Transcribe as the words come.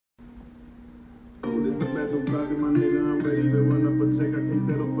talking, my nigga, I'm ready to run up a check. I can't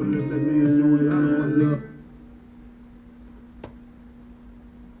settle for less than me and you and I don't want nigga.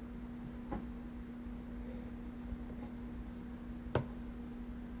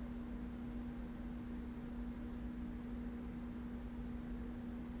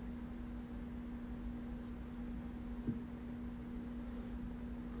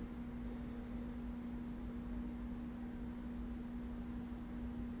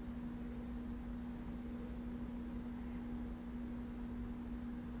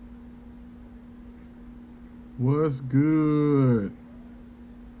 What's good?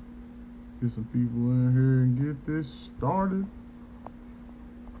 Get some people in here and get this started.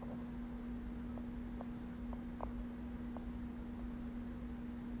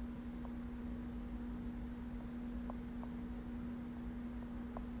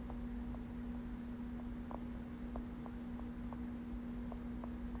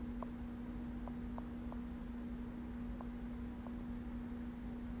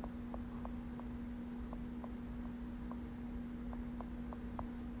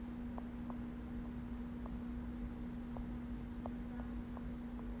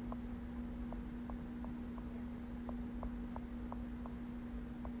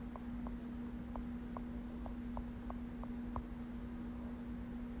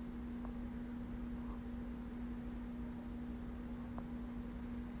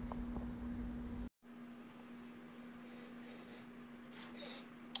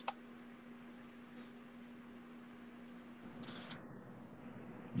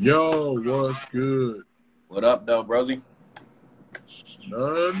 Yo, what's good? What up, though, Brosie?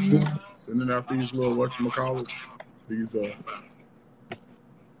 Nothing. Sending out these little whatchamacallits. These,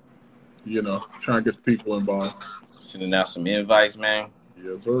 trying to get the people involved. Sending out some invites, man.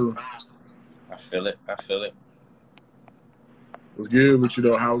 Yes, sir. I feel it. What's good with you,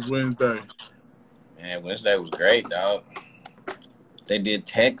 though? How was Wednesday? Man, Wednesday was great, dog. They did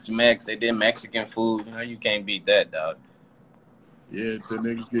Tex-Mex. They did Mexican food. You know, you can't beat that, dog. Yeah, until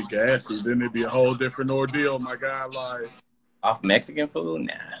niggas get gassy, then it'd be a whole different ordeal, my guy. Like, off Mexican food,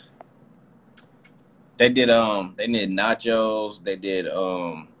 nah. They did nachos. They did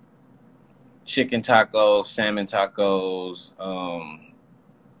chicken tacos, salmon tacos.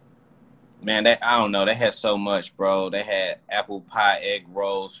 Man, I don't know. They had so much, bro. They had apple pie, egg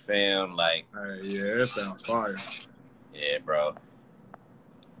rolls, fam. Like, hey, yeah, that sounds fire. Yeah, bro.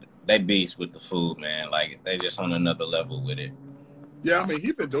 They beast with the food, man. Like, they just on another level with it. Yeah, I mean,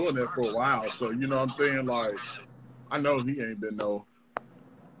 he been doing that for a while, so you know what I'm saying? Like, I know he ain't been no,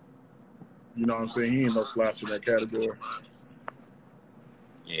 you know what I'm saying? He ain't no slouch in that category.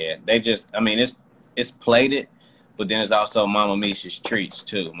 Yeah, they just, I mean, it's plated, but then there's also Mama Misha's Treats,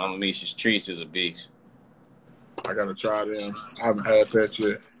 too. Mama Misha's Treats is a beast. I gotta try them. I haven't had that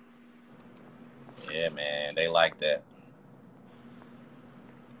yet. Yeah, man, they like that.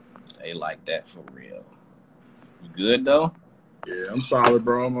 They like that for real. You good, though? Yeah, I'm solid,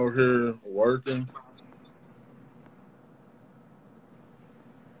 bro. I'm over here working.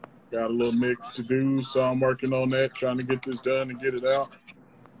 Got a little mix to do, so I'm working on that, trying to get this done and get it out.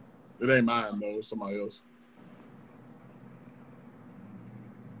 It ain't mine, though. It's somebody else.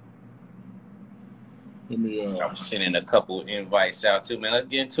 Let me, I'm sending a couple invites out, too, man. Let's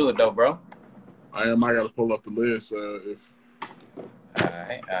get into it, though, bro. I got to pull up the list. All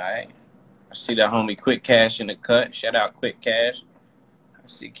right. I see that homie Quick Cash in the cut. Shout out Quick Cash. I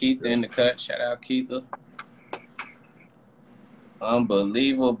see Keitha in the cut. Shout out Keitha.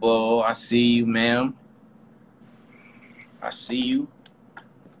 Unbelievable. I see you, ma'am. I see you.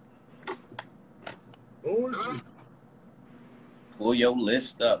 Pull your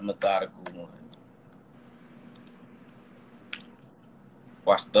list up, Methodical One.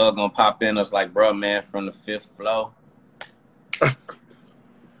 Watch Thug gonna pop in us like, bro, man, from the fifth floor.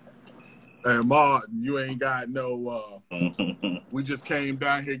 Hey, Martin, you ain't got no, we just came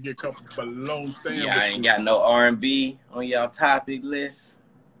down here to get a couple bologna sandwiches. Yeah, I ain't got no R&B on y'all topic list.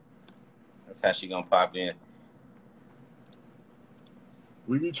 That's how she gonna pop in.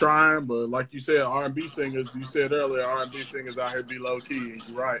 We be trying, but like you said, R&B singers, you said earlier, R&B singers out here be low-key, and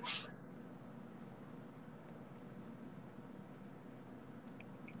you're right.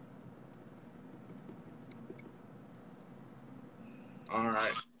 All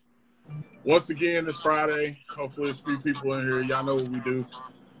right. Once again, it's Friday. Hopefully there's a few people in here. Y'all know what we do.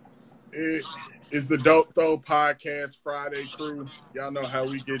 It is the Dope Throw Podcast Friday crew. Y'all know how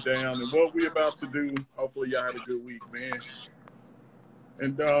we get down and what we about to do. Hopefully y'all had a good week, man.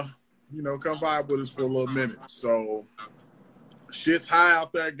 And, come vibe with us for a little minute. So, shit's high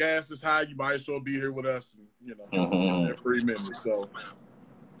out there. Gas is high. You might as well be here with us, in 3 minutes. So,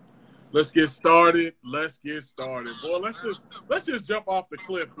 Let's get started. Boy, let's just jump off the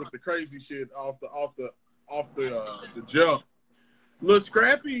cliff with the crazy shit off the jump. Lil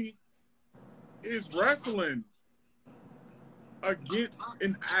Scrappy is wrestling against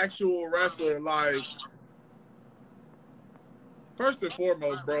an actual wrestler. Like, first and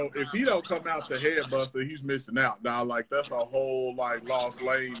foremost, bro, if he don't come out to Headbuster, he's missing out. Now, like, that's a whole like lost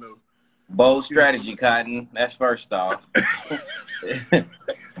lane of bold strategy, Cotton. That's first off.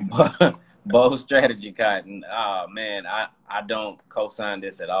 Bold strategy, Cotton. Oh man, I don't co-sign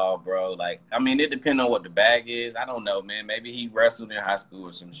this at all, bro. Like, I mean, it depends on what the bag is. I don't know, man. Maybe he wrestled in high school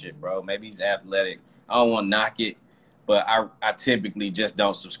or some shit, bro. Maybe he's athletic. I don't want to knock it, but I typically just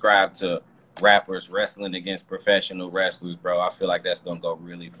don't subscribe to rappers wrestling against professional wrestlers, bro. I feel like that's gonna go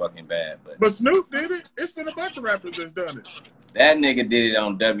really fucking bad. But Snoop did it. It's been a bunch of rappers that's done it. That nigga did it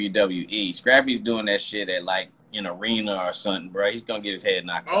on WWE. Scrappy's doing that shit at like an arena or something, bro. He's gonna get his head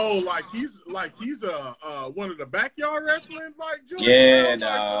knocked off. Oh, like he's one of the backyard wrestling like joints. Yeah, Like,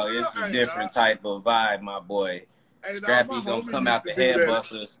 no, it's a different type of vibe, my boy. Scrappy gonna come out the head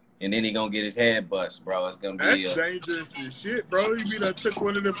busters, and then he gonna get his head bust, bro. It's gonna be that's dangerous as shit, bro. He done took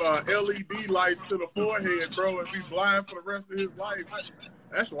one of them LED lights to the forehead, bro, and be blind for the rest of his life.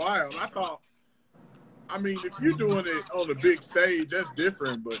 That's wild. I mean, if you're doing it on the big stage, that's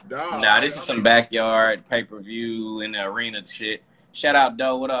different. But nah, this is some backyard pay-per-view in the arena shit. Shout out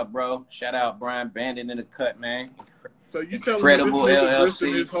Doe, what up, bro? Shout out Brian Bandit in the cut, man. So you telling Incredible me this LLC.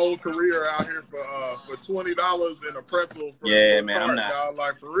 risking his whole career out here for $20 and a pretzel? For man, cart, I'm not. Dog.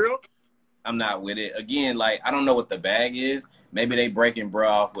 Like, for real? I'm not with it. Again, like, I don't know what the bag is. Maybe they breaking bro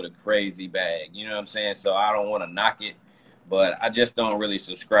off with a crazy bag. You know what I'm saying? So I don't want to knock it, but I just don't really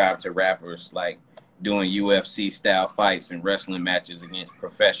subscribe to rappers like doing UFC style fights and wrestling matches against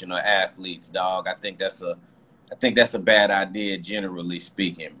professional athletes, dog. I think that's a bad idea, generally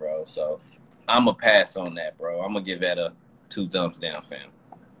speaking, bro. So I'm a pass on that, bro. I'm gonna give that a 2 thumbs down, fam.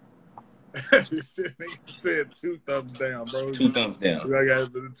 He said 2 thumbs down, bro. 2 thumbs down. I got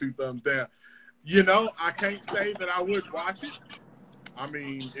 2 thumbs down. You know, I can't say that I would watch it. I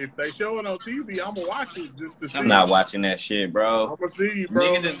mean, if they show it on TV, I'm going to watch it just to see. I'm not watching that shit, bro. I'm going to see, bro.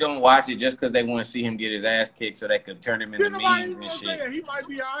 Niggas just going to watch it just because they want to see him get his ass kicked so they can turn him into memes and shit. He might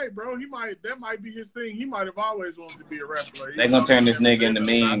be all right, bro. That might be his thing. He might have always wanted to be a wrestler. They going to turn this nigga into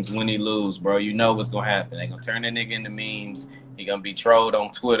memes when he lose, bro. You know what's going to happen. They going to turn that nigga into memes. He going to be trolled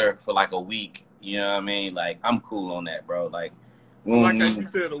on Twitter for like a week. You know what I mean? Like, I'm cool on that, bro. Like you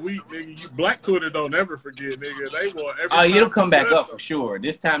said, a week, nigga. You Black Twitter don't ever forget, nigga. They will every time. It'll come back up for sure.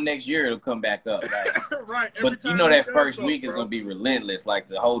 This time next year, it'll come back up. Like, right. But you know that first week is gonna be relentless. Like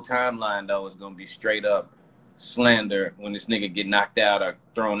the whole timeline though is gonna be straight up slander when this nigga get knocked out or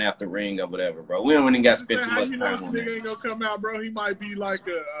thrown out the ring or whatever, bro. We don't even got to spend too much time on this nigga that. ain't gonna come out, bro. He might be like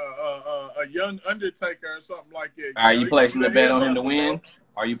a young Undertaker or something like that. Are you placing the bet on him to win?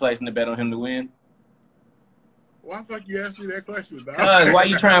 Are you placing the bet on him to win? Why the fuck you ask me that question, dog? Cuz, why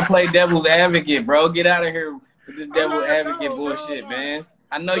you trying to play devil's advocate, bro? Get out of here with this devil's advocate bullshit, man.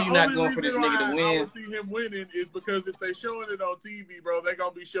 I know you're not going for this nigga to win. I see him winning is because if they showing it on TV, bro, they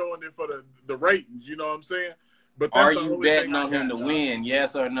gonna be showing it for the ratings. You know what I'm saying? But that's are you betting on him to win?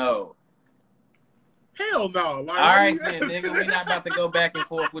 Yes or no? Hell no. Like, all right then, nigga. We not about to go back and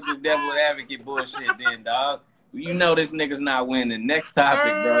forth with this devil's advocate bullshit, then, dog. You know this nigga's not winning. Next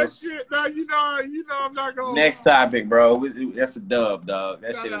topic, bro. Shit. No, you know I'm not going. Next topic, bro. That's a dub, dog.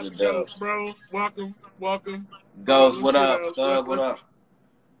 That shit is a dub. Ghost, bro. Welcome. Ghost, what up? Thug, what up?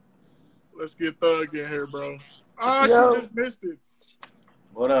 Let's get Thug in here, bro. Oh, you just missed it.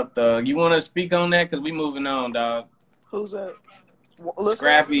 What up, Thug? You want to speak on that? Because we moving on, dog. Who's that?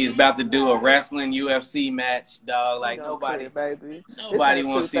 Scrappy is about to do a wrestling UFC match, dog. Like, nobody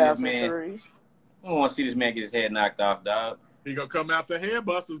want to see this man. I don't want to see this man get his head knocked off, dog. He gonna come out to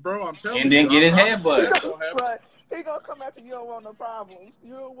headbusters, bro. I'm telling you. And then get his head busted. Right. He gonna come after you don't want no problems.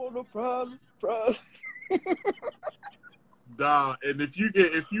 You don't want no problems, bro. Dog. And if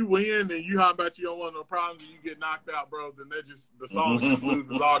you win and you how about you don't want no problems and you get knocked out, bro, then the song just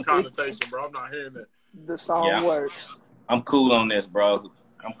loses all connotation, bro. I'm not hearing that. The song works. I'm cool on this, bro.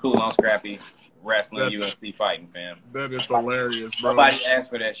 I'm cool on Scrappy wrestling UFC fighting, fam. That is hilarious, bro. Nobody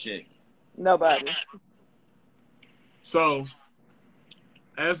asked for that shit. Nobody. So,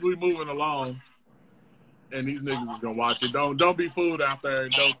 as we moving along, and these niggas is gonna watch it. Don't be fooled out there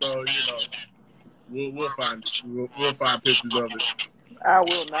and don't throw. We'll find pictures of it. I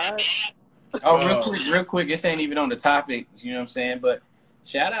will not. Oh, real quick. This ain't even on the topic. You know what I'm saying? But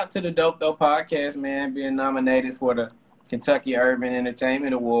shout out to the Dope Though podcast, man, being nominated for the Kentucky Urban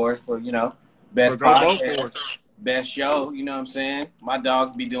Entertainment Awards for best podcast. best show. You know what I'm saying? My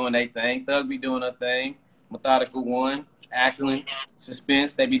dogs be doing their thing. Thug be doing her thing. Methodical One, Ackland,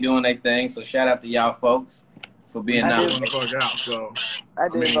 Suspense, they be doing their thing. So shout out to y'all folks for being I out. did want to fuck out. So I I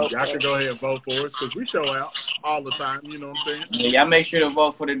did mean, vote y'all for can it. go ahead and vote for us because we show out all the time. You know what I'm saying? Yeah, y'all make sure to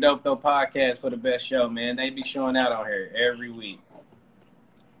vote for the Dope Though podcast for the best show, man. They be showing out on here every week.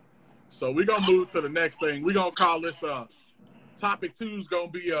 So we're gonna move to the next thing. We're gonna call this topic 2 is gonna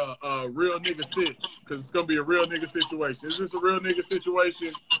be a real nigga sits because it's gonna be a real nigga situation. Is this a real nigga situation?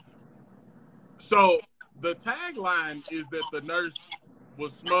 So the tagline is that the nurse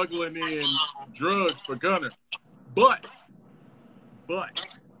was smuggling in drugs for Gunner, but what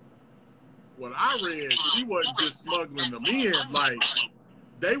I read, she wasn't just smuggling them in. Like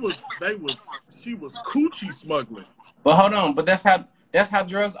she was coochie smuggling. But hold on, but that's how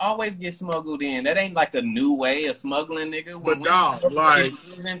drugs always get smuggled in. That ain't like a new way of smuggling, nigga. But dog, like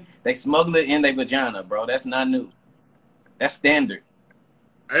they smuggle it in their vagina, bro. That's not new. That's standard.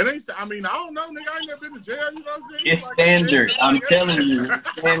 it ain't. I mean, I don't know, nigga. I ain't never been to jail. You know what I'm saying? It's like, standard. I'm telling you,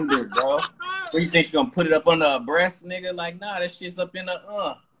 it's standard, bro. What you think she's gonna put it up on the breast, nigga? Like, nah, that shit's up in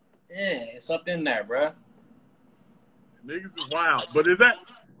the yeah, it's up in there, bro. Niggas is wild. But is that?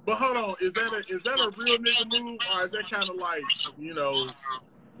 But hold on, is that a real nigga move, or is that kind of like, you know,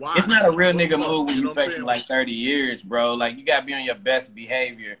 why? It's not a real nigga move when you you know what I'm facing saying? like 30 years, bro. Like, you gotta be on your best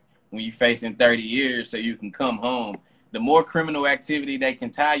behavior when you facing 30 years so you can come home. The more criminal activity they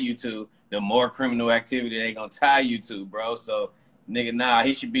can tie you to, the more criminal activity they gonna tie you to, bro. So, nigga, nah,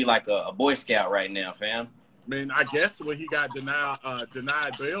 he should be like a Boy Scout right now, fam. I mean, I guess when he got denied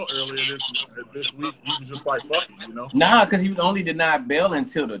bail earlier this week, he was just like, fuck it, you know? Nah, because he was only denied bail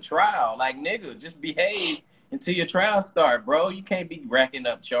until the trial. Like, nigga, just behave until your trial start, bro. You can't be racking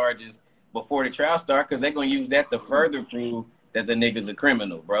up charges before the trial start because they're going to use that to further prove that the nigga's a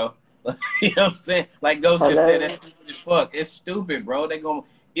criminal, bro. You know what I'm saying? Like Ghost just said, that's stupid as fuck. It's stupid, bro. They going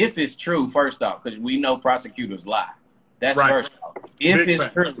if it's true, first off, because we know prosecutors lie. That's Right. First off. If Big it's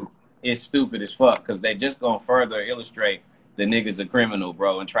facts. true, it's stupid as fuck because they just going to further illustrate the nigga's a criminal,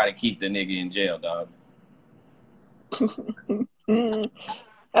 bro, and try to keep the nigga in jail, dog.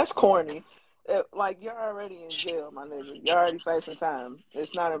 That's corny. Like, you're already in jail, my nigga. You're already facing time.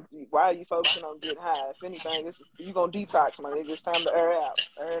 It's not a. Why are you focusing on getting high? If anything, you gonna detox, my nigga. It's time to air it out.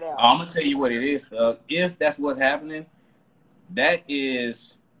 Air it out. I'm gonna tell you what it is, thug. If that's what's happening, that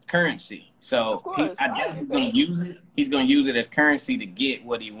is currency. So Of course, I guess he's gonna use it. He's gonna use it as currency to get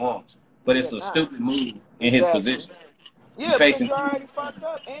what he wants. But it's a stupid move in his position. Yeah, because you're already fucked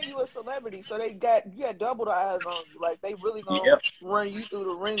up and you a celebrity, so you got double the eyes on you. Like, they really gonna run you through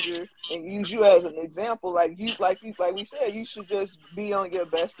the ringer and use you as an example. Like we said, you should just be on your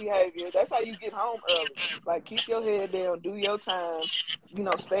best behavior. That's how you get home early. Like, keep your head down, do your time, you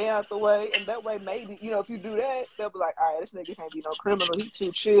know, stay out the way, and that way maybe, you know, if you do that, they'll be like, all right, this nigga can't be no criminal. He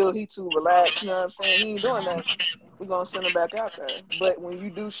too chill, he too relaxed. You know what I'm saying? He ain't doing that. We're gonna send him back out there. But when you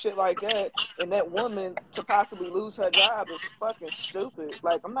do shit like that, and that woman to possibly lose her job is fucking stupid.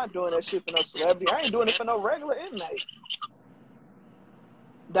 Like, I'm not doing that shit for no celebrity. I ain't doing it for no regular inmate.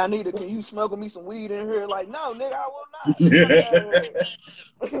 Donita, can you smuggle me some weed in here? Like, no, nigga, I will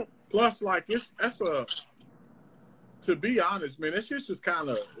not. Plus, like, to be honest, man, that shit's just kind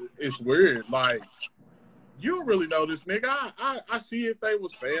of, it's weird. Like, you don't really know this nigga. I see if they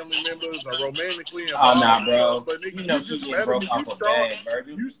was family members or romantically involved. Oh, nah, bro. But nigga, you know she's getting broke off a bag,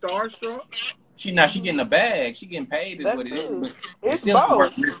 Virgil. You starstruck? She getting a bag. She getting paid is what it is. But it's still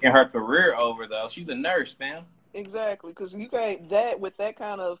both. Risking her career over, though. She's a nurse, fam. Exactly, because you can't, with that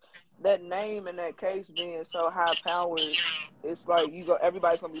kind of, that name and that case being so high powered, it's like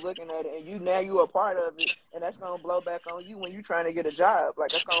everybody's gonna be looking at it, and you're a part of it, and that's gonna blow back on you when you're trying to get a job. Like,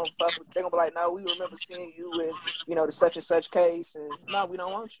 that's gonna fuck with, they're gonna be like, no, we remember seeing you in, you know, the such and such case, and no, we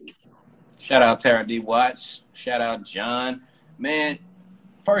don't want you. Shout out Tara D. Watts. Shout out John. Man,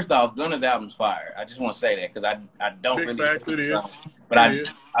 first off, Gunna's album's fire. I just want to say that because I don't Big really. Facts, it is. But I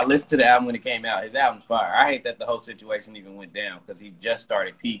listened to the album when it came out. His album's fire. I hate that the whole situation even went down because he just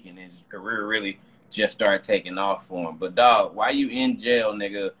started peaking. His career really just started taking off for him. But, dog, why you in jail,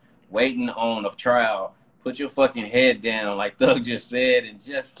 nigga, waiting on a trial? Put your fucking head down, like Thug just said, and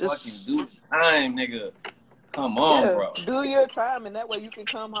just fucking do the time, nigga. Come on, bro. Do your time, and that way you can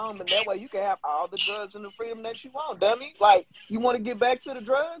come home, and that way you can have all the drugs and the freedom that you want, dummy. Like, you want to get back to the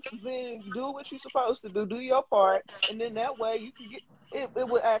drugs, then do what you're supposed to do. Do your part, and then that way you can get it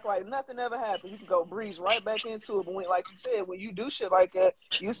would act like nothing ever happened. You can go breeze right back into it. But when, like you said, when you do shit like that,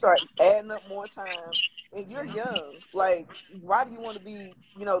 you start adding up more time, and you're young. Like, why do you want to be,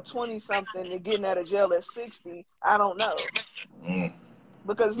 20-something and getting out of jail at 60? I don't know.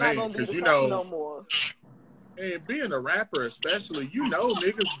 Because it's not going to be the same no more. And being a rapper, especially, you know,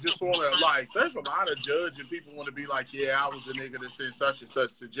 niggas just want to, like, there's a lot of judging people want to be like, yeah, I was a nigga that sent such and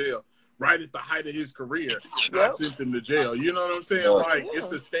such to jail. Right at the height of his career, I sent him to jail. You know what I'm saying? Like,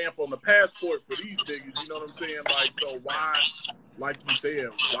 it's a stamp on the passport for these niggas. You know what I'm saying? Like, so why, like you said,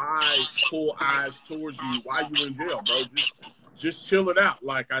 why pull eyes towards you? Why you in jail, bro? Just chill it out.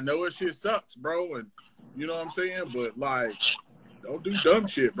 Like, I know it shit sucks, bro, and you know what I'm saying? But, like, don't do dumb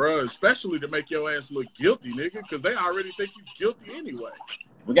shit, bro, especially to make your ass look guilty, nigga, because they already think you guilty anyway.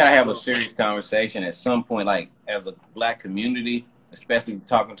 We got to have a serious conversation at some point, like, as a black community, especially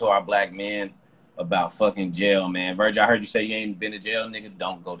talking to our black men about fucking jail, man. Virgil, I heard you say you ain't been to jail, nigga.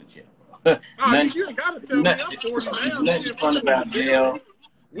 Don't go to jail. You ain't got to tell me I'm 40 now. Nothing fun about jail.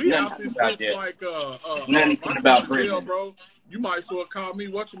 We out this bitch like, nothing fun about jail, bro. You might as well call me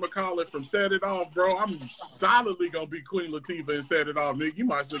whatchamacallit from Set It Off, bro. I'm solidly going to be Queen Latifah and Set It Off, nigga. You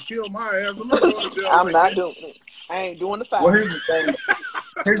might as well kill my ass. I'm not going to jail. I'm not doing it. I ain't doing the fight. Well,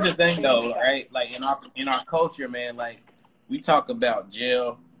 here's the thing, though, right? Like, in our culture, man, like, we talk about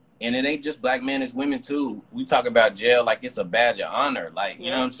jail, and it ain't just black men, it's women, too. We talk about jail like it's a badge of honor. Like, you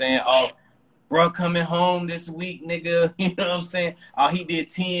know what I'm saying? Oh, bro coming home this week, nigga. You know what I'm saying? Oh, he did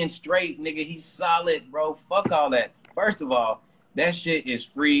 10 straight, nigga. He's solid, bro. Fuck all that. First of all, that shit is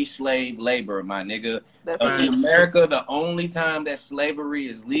free slave labor, my nigga. In America, the only time that slavery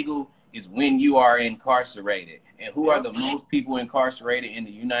is legal is when you are incarcerated. And who are the most people incarcerated in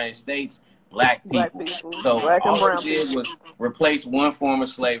the United States? Black people. So all it did was replace one form of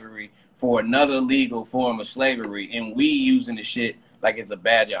slavery for another legal form of slavery, and we using the shit like it's a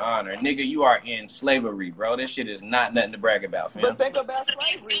badge of honor. Nigga, you are in slavery, bro. This shit is not nothing to brag about, fam. But think about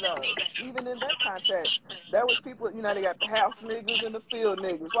slavery, though. Even in that context, there was people, you know, they got the house niggas and the field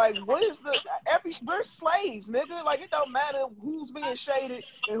niggas. Like, what is we're slaves, nigga. Like, it don't matter who's being shaded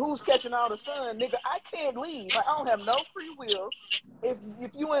and who's catching all the sun, nigga. I can't leave. Like, I don't have no free will. If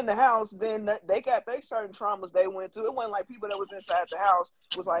you in the house, then they got their certain traumas they went through. It wasn't like people that was inside the house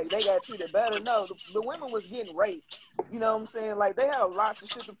was like, they got treated better. No, the women was getting raped. You know what I'm saying? Like, they have a lot of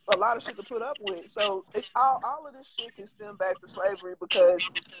shit to put up with. So it's all of this shit can stem back to slavery because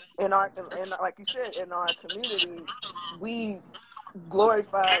in our like you said, in our community, we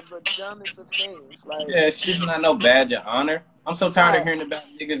glorify the dumbest of things. Like, yeah, it's just not no badge of honor. I'm so tired of hearing about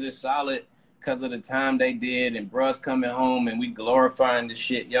niggas is solid because of the time they did and bruh's coming home and we glorifying the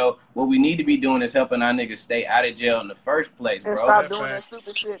shit. Yo, what we need to be doing is helping our niggas stay out of jail in the first place, bro. And stop doing that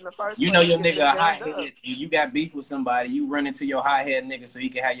stupid shit in the first place. You know your nigga a hothead and you got beef with somebody, you run into your hothead nigga so he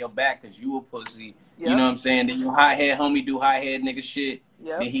can have your back because you a pussy. Yep. You know what I'm saying? Then your hothead homie do hothead nigga shit.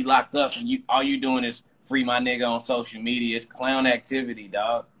 Yep. Then he locked up and all you doing is free my nigga on social media. It's clown activity,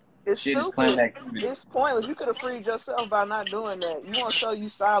 dog. It's shit stupid. Is clown activity. It's pointless. You could have freed yourself by not doing that. You want to show you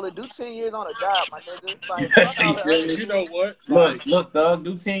solid. Do 10 years on a job, my nigga. Like, you know what? Look, thug.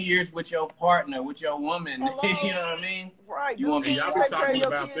 Do 10 years with your partner, with your woman. Hello? You know what I mean? Right. You want me? Y'all be talking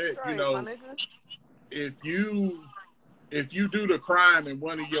about that. Straight, you know, if you do the crime and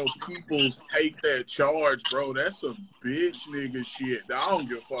one of your peoples take that charge, bro, that's some bitch nigga shit. I don't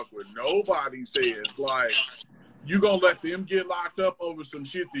give a fuck what nobody says. Like, you gonna let them get locked up over some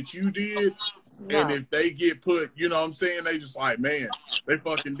shit that you did? No. And if they get put, you know what I'm saying, they just like, man, they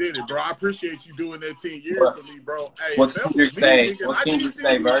fucking did it, bro. I appreciate you doing that 10 years for me, bro. Hey, what Kendrick say? What Kendrick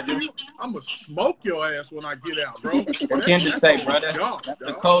say, Virgil? I'm gonna smoke your ass when I get out, bro. What Kendrick say, brother? That's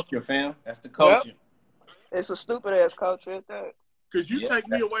the culture, fam. That's the culture. Yep. It's a stupid ass culture at that. Cause you take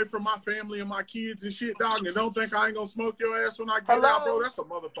me away from my family and my kids and shit, dog, and don't think I ain't gonna smoke your ass when I get out, bro. That's a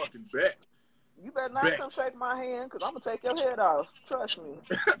motherfucking bet. You better not come shake my hand, because I'm going to take your head off. Trust me.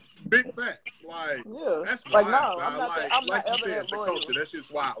 Big facts. Like, yeah. That's like, wild. No, I'm not, like you said, the culture, that's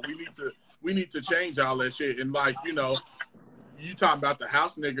just wild. We need to change all that shit. And, like, you know, you talking about the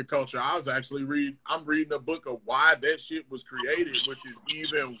house nigga culture. I was actually I'm reading a book of why that shit was created, which is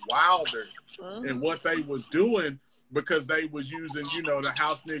even wilder. And what they was doing, because they was using, you know, the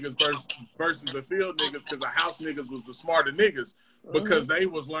house niggas versus the field niggas, because the house niggas was the smarter niggas. Because they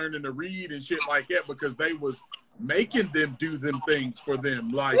was learning to read and shit like that, because they was making them do them things for them.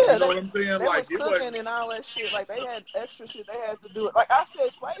 Like, you know what I'm saying? They like, was cooking and all that shit. Like, they had extra shit they had to do it. Like I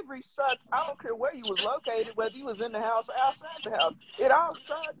said, slavery sucked. I don't care where you was located, whether you was in the house or outside the house. It all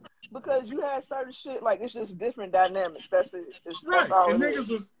sucked because you had certain shit. Like, it's just different dynamics. That's it. Right. That's all and it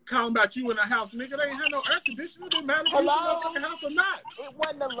niggas was calling about you in the house. Nigga, they ain't had no air conditioning. It didn't matter if you was in the house or not. It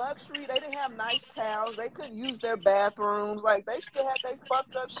wasn't a luxury. They didn't have nice towels. They couldn't use their bathrooms. Like, they still had they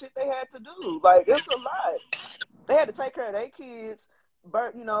fucked up shit they had to do. Like, it's a lot. They had to take care of their kids,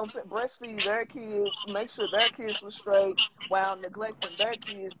 you know, breastfeed their kids, make sure their kids were straight while neglecting their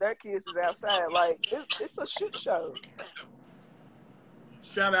kids. Their kids is outside. Like it's a shit show.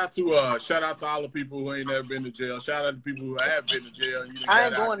 Shout out to all the people who ain't never been to jail. Shout out to people who have been to jail. And you I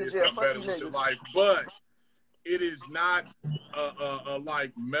ain't got going out to there jail. something better with your life, but it is not a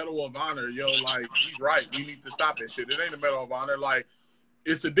like Medal of Honor, yo. Like he's right. We need to stop that shit. It ain't a Medal of Honor. Like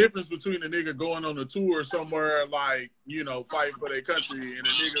it's the difference between a nigga going on a tour somewhere, like you know, fighting for their country, and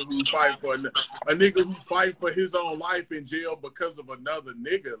a nigga who's fighting for his own life in jail because of another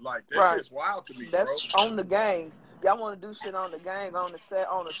nigga. Like that's just wild to me, that's bro. On the gang. Y'all want to do shit on the gang, on the set,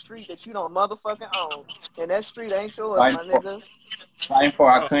 on the street that you don't motherfucking own. And that street ain't yours, my nigga. Fighting for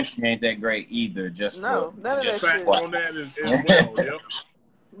our country ain't that great either. Just none of that shit. On that as well, yep.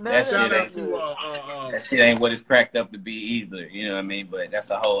 That shit ain't what it's cracked up to be either. You know what I mean? But that's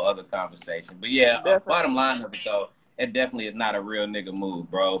a whole other conversation. But yeah, bottom line of it though, it definitely is not a real nigga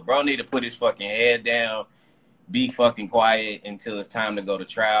move, bro. Bro need to put his fucking head down, be fucking quiet until it's time to go to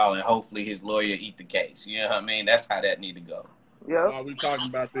trial, and hopefully his lawyer eat the case. You know what I mean? That's how that need to go. Yeah. While we talking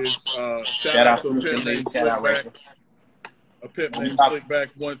about this, shout out to a pimp named Slickback. A pimp named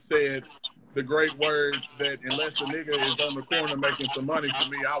Slickback once said the great words that unless a nigga is on the corner making some money for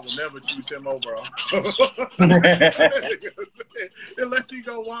me, I will never choose him over. Unless he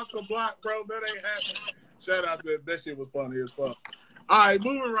go walk the block, bro, that ain't happening. Shout out that shit was funny as fuck. All right,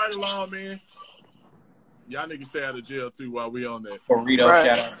 moving right along, man. Y'all niggas stay out of jail too while we on that. Burrito,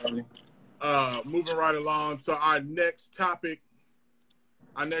 shout out. Moving right along to our next topic.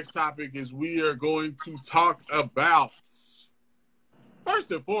 Our next topic is we are going to talk about,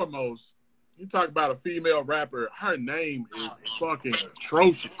 first and foremost, you talk about a female rapper. Her name is fucking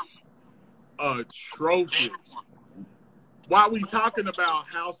atrocious. Atrocious. While we talking about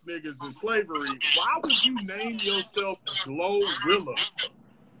house niggas and slavery, why would you name yourself Glorilla?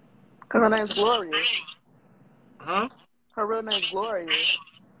 Because her name's Gloria. Huh? Her real name's Gloria.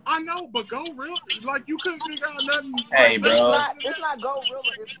 I know, but Go Real, like you couldn't figure out nothing. Hey, bro. It's not Go-Rilla,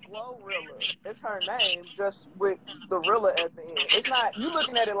 it's Glorilla. It's her name, just with the Rilla at the end. It's not, you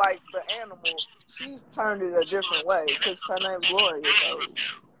looking at it like the animal. She's turned it a different way, because her name's Gloria. So.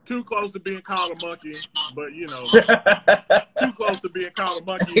 Too close to being called a monkey, but you know, too close to being called a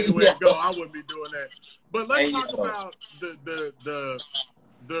monkey anywhere it go. I wouldn't be doing that. But let's talk about the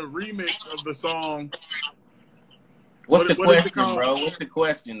remix of the song. What's the question, bro? What's the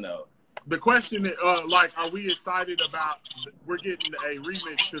question, though? The question is, like, are we excited about we're getting a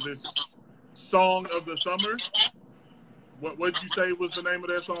remix to this song of the summer? What'd you say was the name of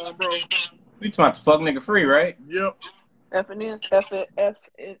that song, bro? You talking about the Fuck Nigga Free, right? Yep. F and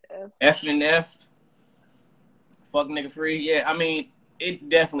F. Fuck Nigga Free. Yeah, I mean, it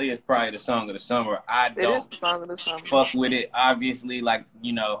definitely is probably the song of the summer. It is the song of the summer. Fuck with it. Obviously, like,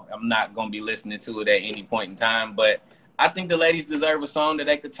 you know, I'm not going to be listening to it at any point in time, but I think the ladies deserve a song that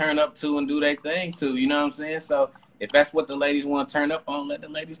they could turn up to and do their thing to, you know what I'm saying? So if that's what the ladies want to turn up on, let the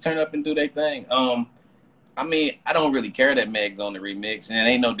ladies turn up and do their thing. I mean, I don't really care that Meg's on the remix, and it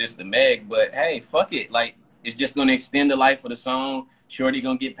ain't no diss to Meg, but hey, fuck it. Like, it's just going to extend the life of the song. Shorty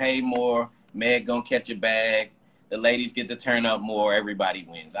going to get paid more. Meg going to catch a bag. The ladies get to turn up more. Everybody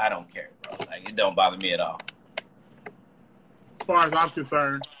wins. I don't care, bro. Like, it don't bother me at all. As far as I'm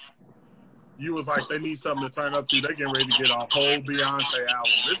concerned, you was like, they need something to turn up to. They getting ready to get a whole Beyonce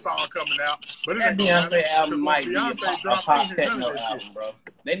album. This all coming out. But that Beyonce album might be a pop techno album, bro.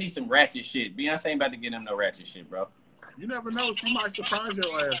 They need some ratchet shit. Beyonce ain't about to get them no ratchet shit, bro. You never know. She might surprise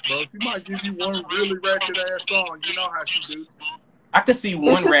your ass, bro. She might give you one really ratchet ass song. You know how she do. I could see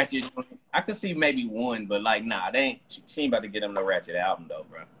one ratchet. I could see maybe one, but like, nah, they ain't. She ain't about to get them no ratchet album though,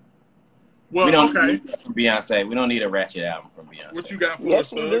 bro. Well, we don't need that from Beyonce. We don't need a ratchet album from Beyonce. What you got for us,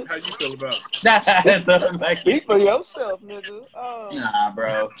 Thug? How you feel about it? Like, speak for yourself, nigga. Nah,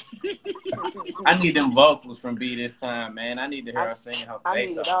 bro. I need them vocals from B this time, man. I need to hear her singing her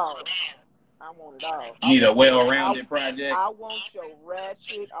face off. I want it all. You need a well-rounded project. I want your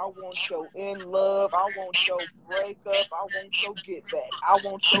ratchet. I want your in love. I want your breakup. I want your get back. I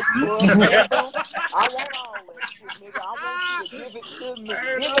want your club. I want all that shit, nigga. I want you to give it to me.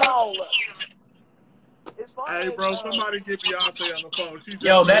 Give it all up. Hey, bro, somebody get Beyonce on the phone.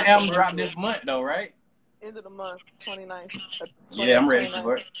 Yo, that album dropped this month, though, right? End of the month, 29th. Yeah, I'm ready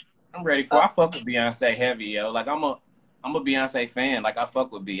for it. I fuck with Beyonce heavy, yo. Like, I'm a Beyonce fan. Like, I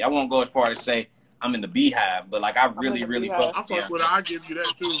fuck with B. I won't go as far as say I'm in the Beehive, but like I really fuck. I fuck with her. I give you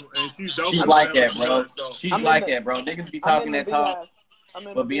that too, and she's dope. She's like that, bro. She's like that, bro. Niggas be talking that talk,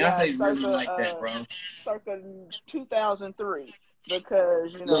 but Beyonce's really like that, bro. Circa 2003,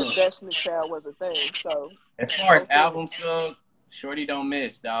 because you know Destiny's Child was a thing. So as far as albums go, Shorty don't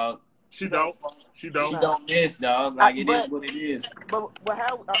miss, dog. She don't. She don't miss, dog. Like it is what it is. But but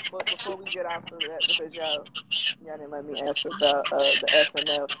before we get off of that, because y'all didn't let me answer the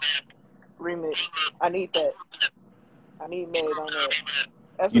FNF remix. I need that. I need Meg on that.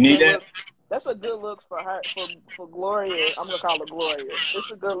 That's you need that? Look. That's a good look for her, for Gloria. I'm gonna call her Gloria.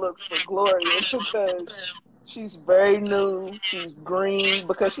 It's a good look for Gloria because she's very new. She's green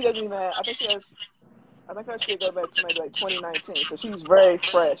because she doesn't even have, I think her shit go back to maybe like 2019. So she's very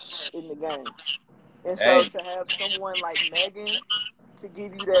fresh in the game. And so to have someone like Megan to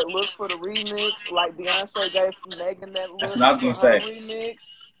give you that look for the remix, like Beyonce gave Megan that look That's what I was gonna say. Remix,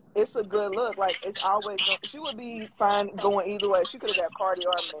 it's a good look. Like it's always she would be fine going either way. She could have got Cardi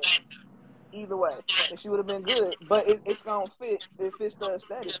or Megan. Either way, and she would have been good. But it's gonna fit. It fits the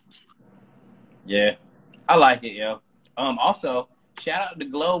aesthetic. Yeah, I like it, yo. Also, shout out to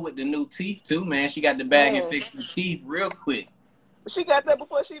Glow with the new teeth too, man. She got the bag and fixed the teeth real quick. But she got that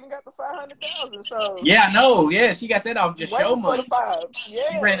before she even got the 500,000. So yeah, I know. Yeah, she got that off just show money. Yeah,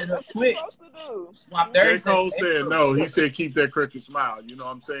 she ran it up quick. Slopped J. Cole said no. He said keep that crooked smile. You know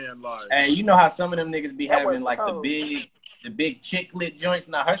what I'm saying? Like, hey, you know how some of them niggas be having like the big chicklet joints.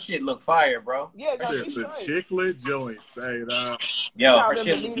 Now her shit look fire, bro. Yeah, the chicklet joints. Hey, yo, her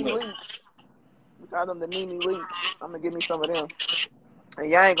shit look good. We call them the Nene Leaks. I'm gonna give me some of them. And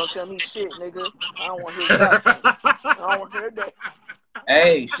y'all ain't gonna tell me shit, nigga. I don't want to hear that. I don't want to hear that.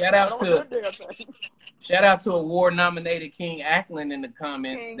 Hey, shout out to award-nominated King Ackland in the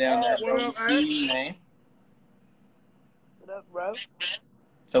comments down there. What up, man? What up, bro?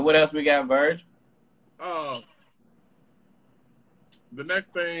 So what else we got, Verge? The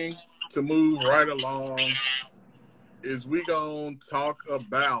next thing to move right along is we gonna talk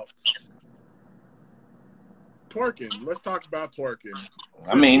about twerking. Let's talk about twerking.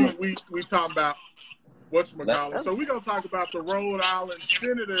 I mean, we talking about whatchamacallit. So we're going to talk about the Rhode Island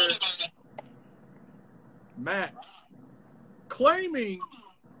Senator, Mac, claiming,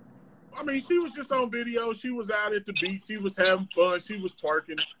 I mean, she was just on video. She was out at the beach. She was having fun. She was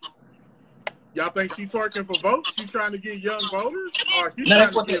twerking. Y'all think she twerking for votes? She trying to get young voters? Or she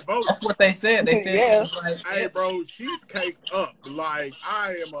trying to get votes? That's what they said. They said yeah. She was like, hey, bro, she's caked up. Like,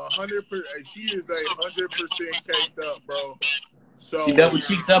 I am 100%. She is 100% caked up, bro. So she double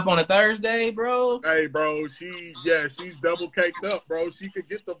cheeked up on a Thursday, bro. Hey, bro, she's double caked up, bro. She could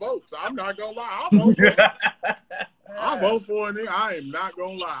get the votes. I'm not gonna lie. I'll vote for it. I'll vote for it, nigga. I am not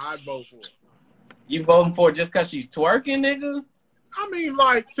gonna lie. I'd vote for it. You voting for it just because she's twerking, nigga? I mean,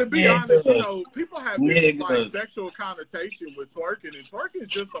 like, to be honest, you know, people have this like sexual connotation with twerking, and twerking is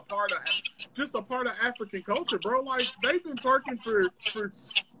just a part of African culture, bro. Like, they've been twerking for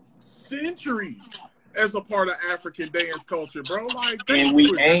centuries as a part of African dance culture, bro. Like, and we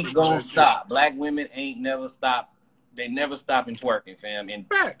ain't gonna stop. Black women ain't never stop. They never stop in twerking, fam. In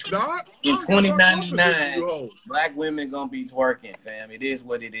 2099, black women gonna be twerking, fam. It is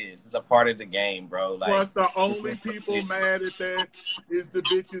what it is. It's a part of the game, bro. Like, plus, the only people mad at that is the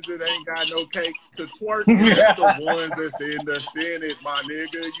bitches that ain't got no cakes to twerk. It's the ones that's in the Senate, my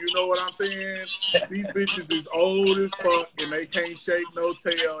nigga. You know what I'm saying? These bitches is old as fuck and they can't shake no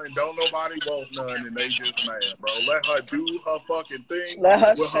tail and don't nobody want none and they just mad, bro. Let her do her fucking thing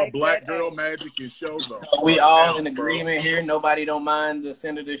with her black girl magic and show them. So we all in agreement here. Nobody don't mind the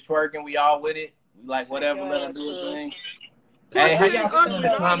senators twerking. We all with it. Like whatever, let her do her thing. Hey, how y'all feeling in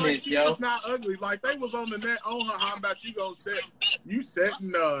the comments, yo? It's not ugly. Like they was on the net on her. How about you gonna setting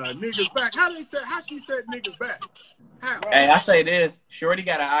niggas back? How she set niggas back? How? Hey, I say this: Shorty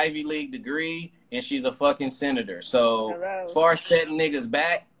got an Ivy League degree and she's a fucking senator. So as far as setting niggas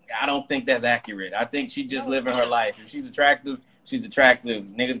back, I don't think that's accurate. I think she just living her life. If she's attractive, she's attractive.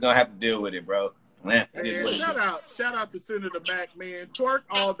 Niggas gonna have to deal with it, bro. Man, shout out to Senator Mac, man. Twerk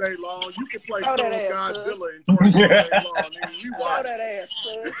all day long. You can play Godzilla and twerk all day long, nigga. You watch that ass,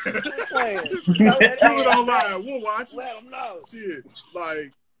 do it online. We'll watch it. Let them know. Shit,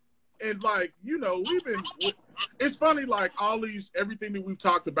 you know, it's funny, like everything that we've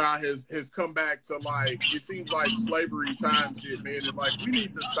talked about has come back to like, it seems like slavery time shit, man. And like, we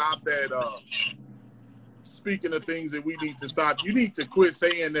need to stop that, speaking of things that we need to stop, you need to quit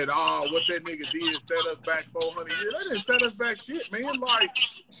saying that, what that nigga did set us back 400 years. That didn't set us back shit, man. Like,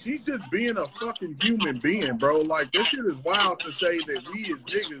 she's just being a fucking human being, bro. Like, this shit is wild to say that we as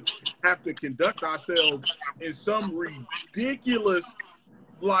niggas have to conduct ourselves in some ridiculous,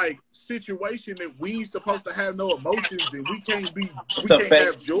 like, situation that we ain't supposed to have no emotions and we can't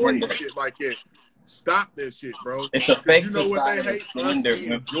have joy and shit like that. Stop that shit, bro. It's a fake society. You know what they hate?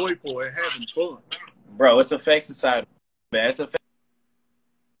 Us being joyful and having fun. Bro, it's a fake society, man. It's a fake.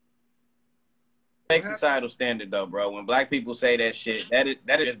 Fake societal standard though, bro. When black people say that shit,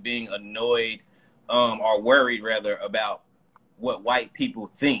 that is being annoyed, or worried rather about what white people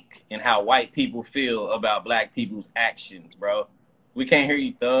think and how white people feel about black people's actions, bro. We can't hear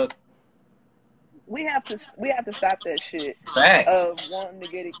you, Thug. We have to stop that shit. Facts. Of wanting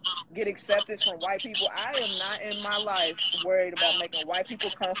to get acceptance from white people. I am not in my life worried about making white people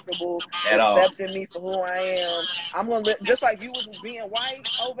comfortable, accepting me for who I am. I'm gonna just like you was being white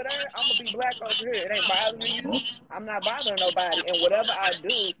over there. I'm gonna be black over here. It ain't bothering you. I'm not bothering nobody. And whatever I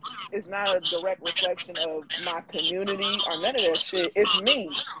do is not a direct reflection of my community or none of that shit. It's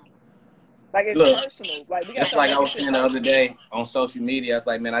me. Like, it's personal. Like, we got just like I was saying the other day on social media, I was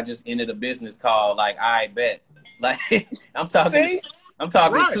like, man, I just ended a business call. Like, I bet. Like, I'm talking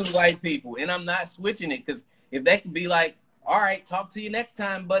to white people, and I'm not switching it, because if they can be like, all right, talk to you next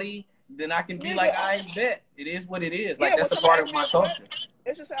time, buddy, then I can be like, I bet. It is what it is. Like, that's a part of my culture.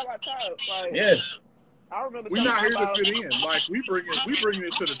 It's just how I talk. Like, yeah. I remember we're not here to fit in. Like, we bringing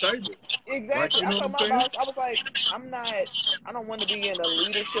it to the table. Exactly. Like, I told my boss, I was like, I don't want to be in a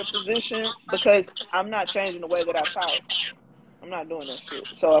leadership position because I'm not changing the way that I talk. I'm not doing that shit.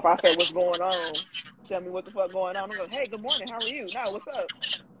 So if I say what's going on, tell me what the fuck going on. I'm like, hey, good morning. How are you? No, what's up?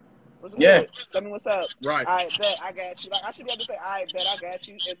 What's good? Tell me what's up. Right. I bet I got you. Like, I should be able to say, I bet I got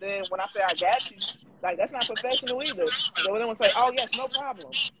you. And then when I say I got you, like, that's not professional either. So then we'll say, oh yes, no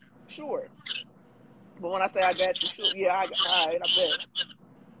problem. Sure. But when I say I got you, sure, yeah, all right, I bet.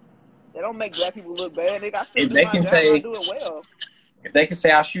 They don't make black people look bad. They got to do my job and do it well. If they can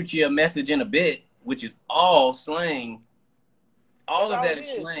say, I'll shoot you a message in a bit, which is all slang, all of that is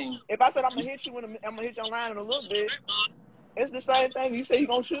slang. If I said I'm gonna hit you online in a little bit, it's the same thing. You say you're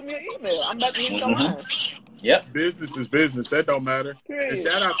gonna shoot me an email. I'm about to hit you online. Yep. Business is business. That don't matter. And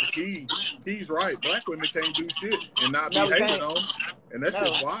shout out to Keys. Keys right. Black women can't do shit and not be hated on. And that's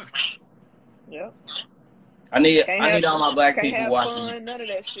just why. Yep. I need all my black people watching. Fun, none of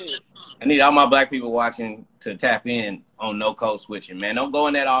that shit. I need all my black people watching to tap in on no code switching, man. Don't go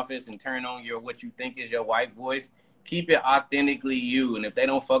in that office and turn on what you think is your white voice. Keep it authentically you. And if they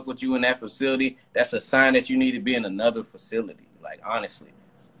don't fuck with you in that facility, that's a sign that you need to be in another facility. Like, honestly.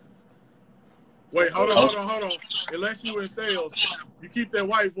 Wait, hold on. Unless you in sales, you keep that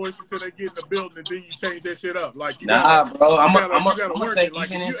white voice until they get in the building, and then you change that shit up. Like, bro. I'm gonna say like,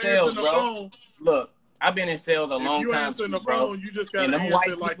 even in sales, bro. Phone, look, I've been in sales a long time. If you answering the phone, you just gotta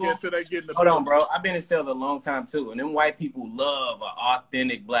answer like that till they get in the building. Hold on, bro. I've been in sales a long time too, and them white people love an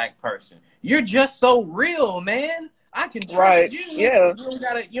authentic black person. You're just so real, man. I can trust you. Yeah.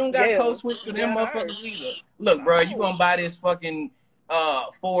 You don't gotta code switch to them motherfuckers either. Look, bro, you gonna buy this fucking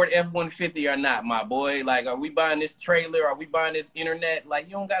Ford F-150 or not, my boy? Like, are we buying this trailer? Are we buying this internet? Like,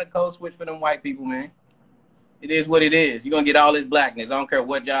 you don't got to code switch for them white people, man. It is what it is. You're going to get all this blackness. I don't care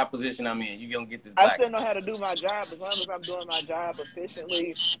what job position I'm in. You're going to get this blackness. I still know how to do my job as long as I'm doing my job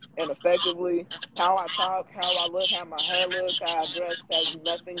efficiently and effectively. How I talk, how I look, how my hair looks, how I dress has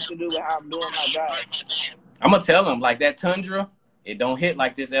nothing to do with how I'm doing my job. I'm going to tell them, like, that Tundra, it don't hit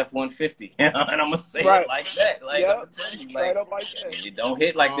like this F-150. And I'm going to say it like that. Like, I'm going to tell you, like, it don't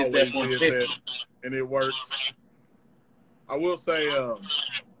hit like this F-150. And it works. I will say,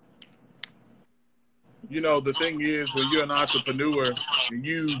 you know, the thing is, when you're an entrepreneur and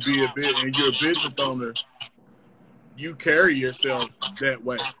you're a business owner, you carry yourself that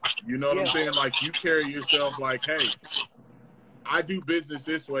way. You know what I'm saying? Like, you carry yourself like, hey, I do business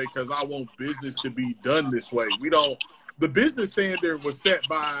this way because I want business to be done this way. The business standard was set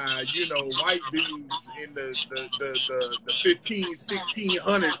by, you know, white dudes in the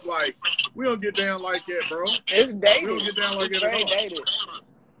 1600s. Like, we don't get down like that, bro. It's dated. We don't get down like that at all. Dated.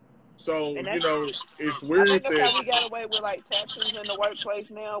 So, you know, it's weird I think that's how we got away with, like, tattoos in the workplace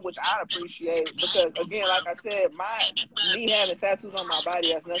now, which I appreciate. Because, again, like I said, me having tattoos on my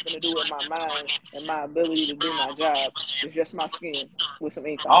body has nothing to do with my mind and my ability to do my job. It's just my skin with some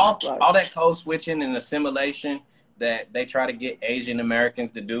ink on it. All that code switching and assimilation that they try to get Asian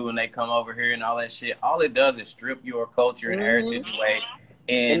Americans to do when they come over here and all that shit, all it does is strip your culture and heritage away.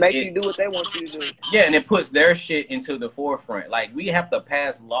 And make you do what they want you to do. Yeah, and it puts their shit into the forefront. Like, we have to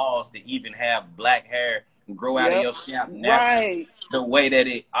pass laws to even have black hair grow out of your scalp naturally. The way that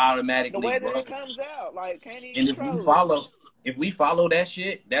it automatically grows. The way grows. that it comes out. Like, can't even if we follow that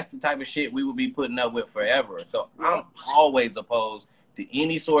shit, that's the type of shit we will be putting up with forever. So I'm always opposed to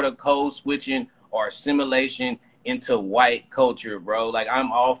any sort of code switching or assimilation into white culture, bro. Like,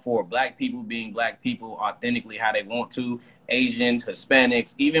 I'm all for black people being black people authentically how they want to. Asians,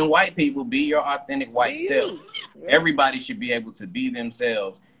 Hispanics, even white people, be your authentic white self. Everybody should be able to be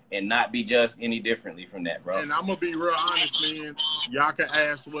themselves and not be judged any differently from that, bro. And I'm gonna be real honest, man. Y'all can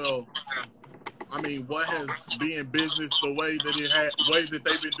ask, well, I mean, what has being business the way that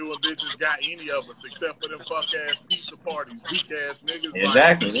they've been doing business got any of us except for them fuck ass pizza parties, weak ass niggas.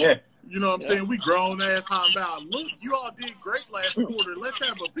 Exactly, like, yeah. You know what I'm saying? We grown ass talking about, look, you all did great last quarter. Let's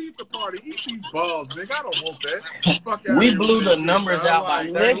have a pizza party. Eat these balls, nigga. I don't want that. Fuck out We here blew with the this numbers shit, out by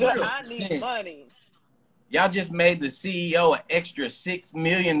Nigga, 30%. I need money. Y'all just made the CEO an extra $6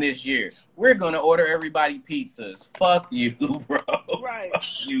 million this year. We're gonna order everybody pizzas. Fuck you, bro. Right.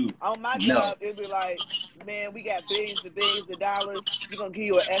 Fuck you. On my job, it'd be like, man, we got billions of dollars. We're going to give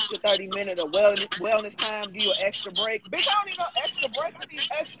you an extra 30 minutes of wellness time, give you an extra break. Bitch, I don't need no extra break. I need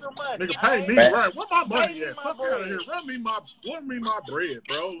extra money. Nigga, pay me, right? What my money at? Fuck out of here. Run me my bread,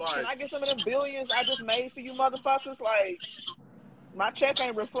 bro. Like, can I get some of them billions I just made for you motherfuckers? Like, my check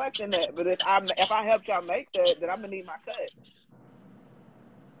ain't reflecting that. But if I helped y'all make that, then I'm going to need my cut.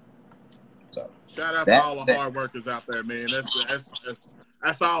 So, shout out to all the hard workers out there, man.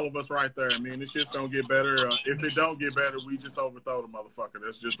 That's all of us right there. I mean, this shit's gonna get better. If it don't get better, we just overthrow the motherfucker.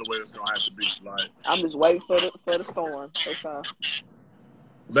 That's just the way it's gonna have to be. Like, I'm just waiting for the storm. Okay.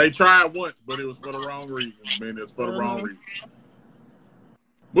 They tried once, but it was for the wrong reason. I mean, it's for the wrong reason.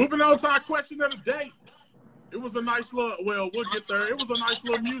 Moving on to our question of the day. It was a nice little. Well, we'll get there. It was a nice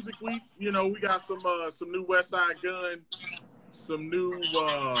little music week. You know, we got some new West Side Gun, some new.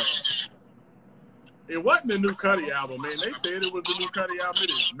 It wasn't a new Cudi album, man. They said it was a new Cudi album.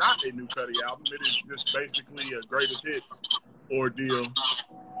 It is not a new Cudi album. It is just basically a greatest hits ordeal.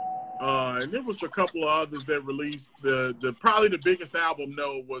 And there was a couple of others that released. The probably the biggest album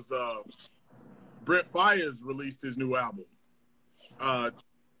though was Brent Faiyaz released his new album,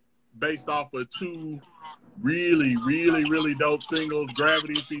 based off of two really, really, really dope singles.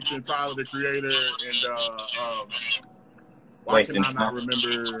 Gravity featuring Tyler the Creator and why can I not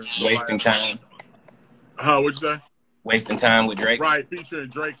remember? Wasting Time. What'd you say? Wasting Time with Drake. Right, featuring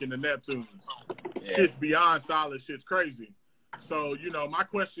Drake and the Neptunes. Yeah. Shit's beyond solid. Shit's crazy. So, you know, my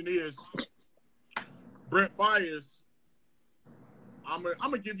question is, Brent Faiyaz, I'm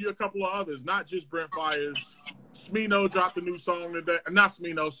gonna give you a couple of others, not just Brent Faiyaz. Smino dropped a new song today. Not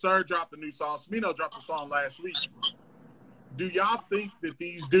Smino, Sir dropped a new song. Smino dropped a song last week. Do y'all think that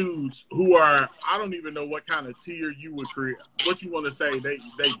these dudes who are, I don't even know what kind of tier you would create, what you want to say, they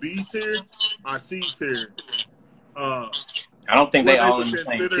B tier or C tier? I don't think they all in the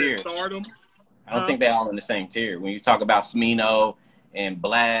same tier. Stardom? I don't think they all in the same tier. When you talk about Smino and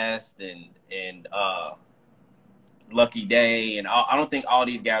Blast and Lucky Day and all, I don't think all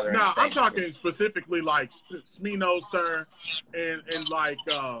these guys are in the same I'm talking tier. Specifically like Smino, Sir, and like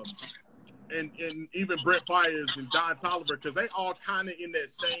and even Brent Faiyaz and Don Toliver, because they all kind of in that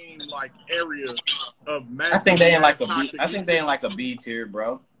same like area of massive. I think they in like a B. I think they in like a B tier,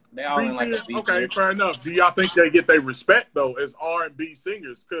 bro. They all in like a B tier. Okay, fair enough. Do y'all think they get their respect though as R&B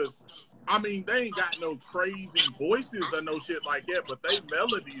singers? Because I mean, they ain't got no crazy voices or no shit like that, but they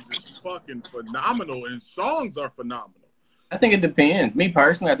melodies is fucking phenomenal and songs are phenomenal. I think it depends. Me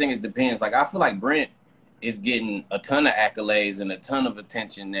personally, I think it depends. Like I feel like Brent is getting a ton of accolades and a ton of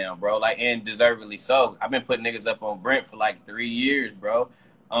attention now, bro. Like, and deservedly so. I've been putting niggas up on Brent for like 3 years, bro.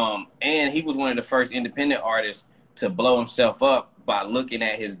 And he was one of the first independent artists to blow himself up by looking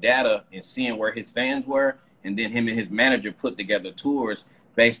at his data and seeing where his fans were. And then him and his manager put together tours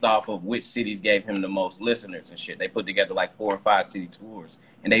based off of which cities gave him the most listeners and shit. They put together like 4 or 5 city tours.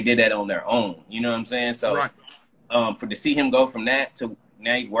 And they did that on their own. You know what I'm saying? So right. To see him go from that to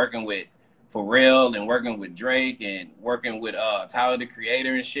now he's working with Pharrell and working with Drake and working with Tyler the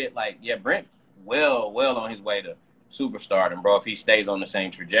Creator and shit. Like, yeah, Brent well on his way to superstardom, bro, if he stays on the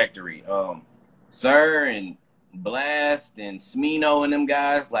same trajectory. Sir and Blast and Smino and them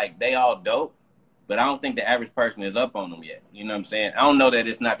guys, like, they all dope, but I don't think the average person is up on them yet. You know what I'm saying? I don't know that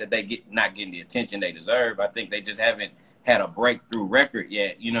it's not that they not getting the attention they deserve. I think they just haven't had a breakthrough record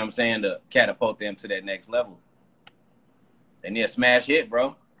yet, you know what I'm saying, to catapult them to that next level. They need a smash hit,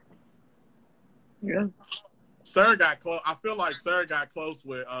 bro. Yeah. Sir got close. I feel like Sir got close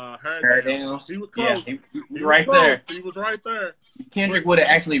with her. He was close. Yeah, he was right there. He was right there. Kendrick would have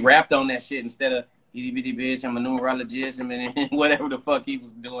actually rapped on that shit instead of itty bitty bitch, I'm a numerologist, and whatever the fuck he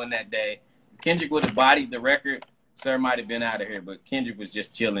was doing that day. Kendrick would have bodied the record. Sir might have been out of here, but Kendrick was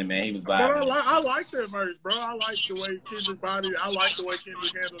just chilling, man. He was vibing. But I like that verse, bro. I like the way Kendrick bodied. I like the way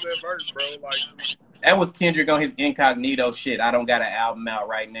Kendrick handled that verse, bro. Like, that was Kendrick on his incognito shit. I don't got an album out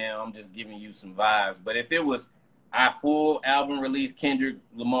right now. I'm just giving you some vibes. But if it was a full album release, Kendrick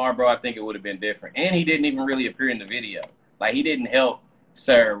Lamar, bro, I think it would have been different. And he didn't even really appear in the video. Like, he didn't help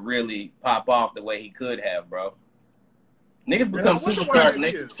Sir really pop off the way he could have, bro. Niggas become superstars,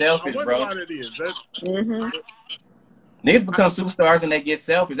 niggas selfish, bro. What it is. Niggas become superstars and they get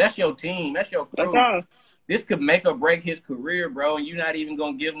selfish. That's your team. That's your crew. That's This could make or break his career, bro, and you're not even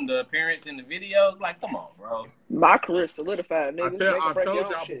going to give him the appearance in the videos? Like, come on, bro. my career solidified, nigga. I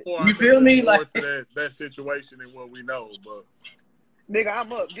told y'all before. You feel me? Like Like that situation and what we know, but nigga,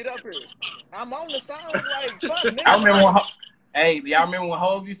 I'm up. Get up here. I'm on the song like fuck, nigga. I remember when y'all remember when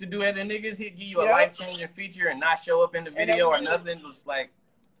Hov used to do that to niggas? He'd give you a life-changing feature and not show up in the video or nothing. It was like,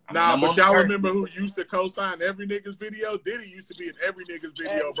 but y'all remember who used to co-sign every nigga's video? Diddy used to be in every nigga's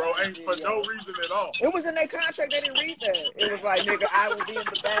video, bro. Ain't for no reason at all. It was in their contract. They didn't read that. It was like, nigga, I will be in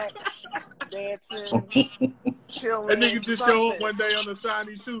the back, dancing, chilling. And niggas just show up one day on the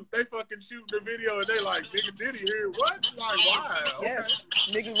shiny suit. They fucking shoot the video and they like, nigga, Diddy here. What? Like, why? Okay. Yes.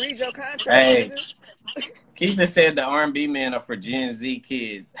 Nigga, read your contract, nigga. Keisha said the R&B men are for Gen Z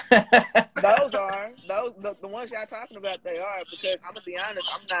kids. Those are the ones y'all talking about. They are, because I'm gonna be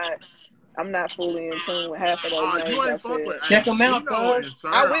honest, I'm not fully in tune with half of those names. You ain't fuck with. Check them out, cuz.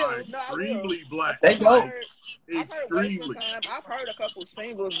 I will. Extremely black. They go. Extremely. I've heard a couple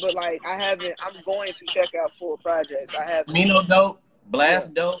singles, but like I haven't. I'm going to check out full projects. I haven't. Mino dope,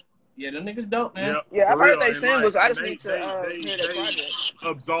 Blast dope. Yeah, them niggas dope, man. Yeah, I've heard they singles. Like, I just need to hear their project.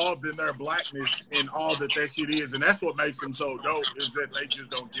 Absorbed in their blackness and all that shit is, and that's what makes them so dope, is that they just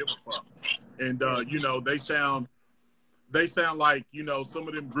don't give a fuck. And you know, they sound like, you know, some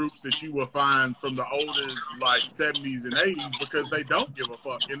of them groups that you will find from the oldest like 70s and 80s, because they don't give a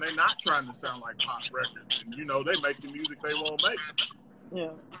fuck and they're not trying to sound like pop records. And you know, they make the music they won't make.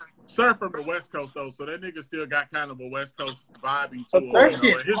 Yeah. Sir from the West Coast though, so that nigga still got kind of a West Coast vibey to him. You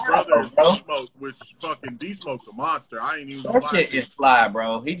know? And his brother is D-Smoke, which fucking D-Smoke's a monster. I ain't even That shit is fly,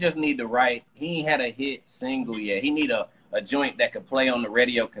 bro. He just need to write. He ain't had a hit single yet. He need a joint that could play on the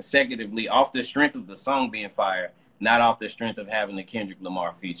radio consecutively off the strength of the song being fire, not off the strength of having the Kendrick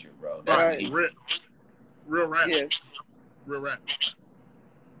Lamar feature, bro. That's right. Real rap. Yes. Real rap.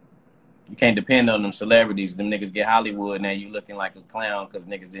 You can't depend on them celebrities. Them niggas get Hollywood, now you looking like a clown because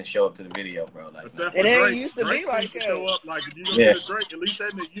niggas didn't show up to the video, bro. Like, except for Drake. Used to Drake be like show up. Like, if you gonna get a Drake, at least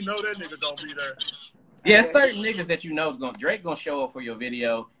that nigga, you know that nigga gonna be there. Yeah, certain niggas that you know is Drake gonna show up for your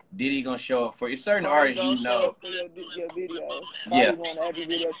video. Diddy gonna show up for you. Certain artists you know. For your video. Yeah. On every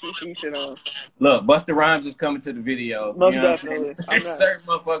video she shit on. Look, Busta Rhymes is coming to the video. Most you know definitely. Certain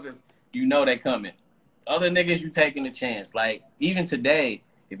motherfuckers, you know they coming. Other niggas, you taking a chance. Like, even today,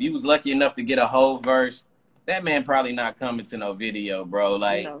 if you was lucky enough to get a whole verse, that man probably not coming to no video, bro.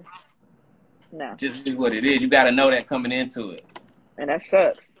 Like, no. Just is what it is. You got to know that coming into it. And that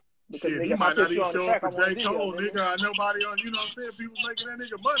sucks. Because shit, he might not even show up for J. Cole, nigga. Nobody on, you know what I'm saying? People making that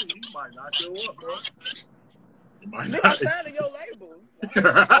nigga money. He might not show up, bro. He might not. I'm signing your label.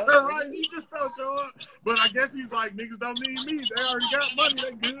 Right, he just don't show up. But I guess he's like, niggas don't need me. They already got money.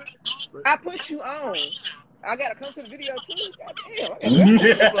 They good. But I put you on. I gotta come to the video too. God damn.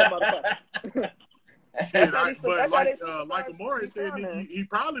 Shit, like Amore said, he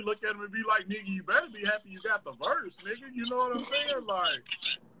probably look at him and be like, nigga, you better be happy you got the verse, nigga. You know what I'm saying? Like,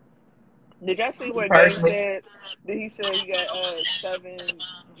 did y'all see what Jay said? Did he say he got 7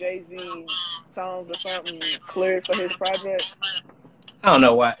 Jay-Z songs or something cleared for his project? I don't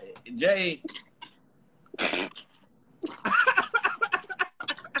know why. Jay.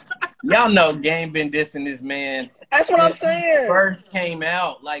 Y'all know Game been dissing this man. That's what I'm saying. First came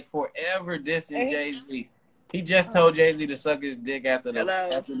out like forever dissing Jay-Z. He just told Jay-Z to suck his dick after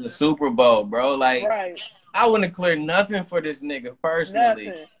the Super Bowl, bro. Like, I wouldn't have cleared nothing for this nigga personally.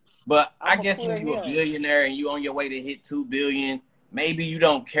 Nothing. But I guess when you a billionaire and you on your way to hit 2 billion, maybe you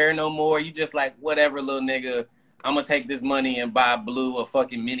don't care no more. You just like, whatever, little nigga. I'm gonna take this money and buy Blue a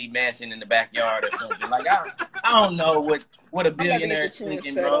fucking mini mansion in the backyard or something. Like, I don't know what a billionaire is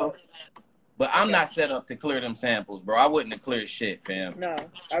thinking, bro. But I'm not set up to clear them samples, bro. I wouldn't have cleared shit, fam. No.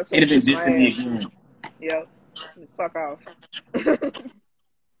 It'd have been dissing me again. Yep. Fuck off.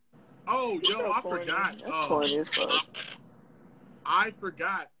 Oh, yo, I forgot. I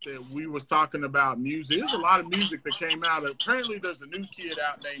forgot that we was talking about music. There's a lot of music that came out. Apparently, there's a new kid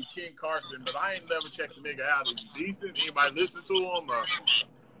out named Ken Carson, but I ain't never checked the nigga out. Is he decent? Anybody listen to him?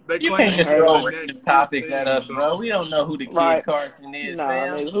 You can't just throw these topics at us, bro. We don't know who the Kid Carson is,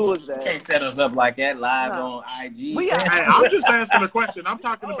 fam. Who is that? You can't set us up like that live on IG. Hey, I'm just answering the question. I'm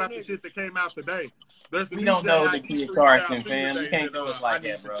talking about the shit that came out today. We don't know the Kid Carson, fam. You can't do us like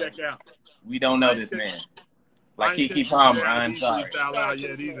that, bro. We don't know this man. Like Keke Palmer, I'm sorry.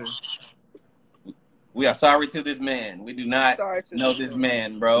 We are sorry to this man. We do not know this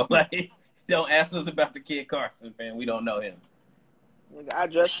man, bro. Like, don't ask us about the Kid Carson, fam. We don't know him. I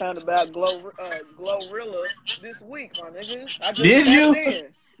just found about Glorilla this week, my nigga. Did you?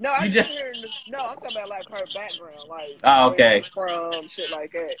 No, I You just just- hearing. No, I'm talking about like her background, like Oh, okay. from shit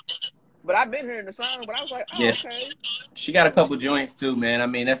like that. But I've been hearing the song, but I was like, oh, Yes. okay. She got a couple joints too, man. I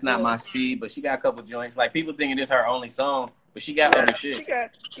mean, that's not Yeah. my speed, but she got a couple joints. Like people thinking this her only song, but she got other shit.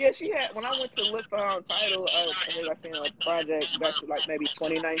 She had. When I went to look for her on Tidal, I think I seen a project back to like maybe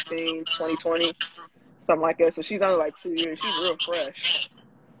 2019, 2020, something like that. So she's only like 2 years. She's real fresh.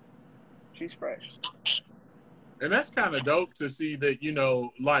 She's fresh. And that's kind of dope to see that, you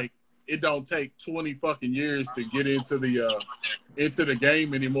know, like it don't take 20 fucking years to get into the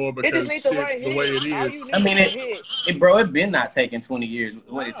game anymore because It shit's just needs the way it is. I mean, it been not taking 20 years.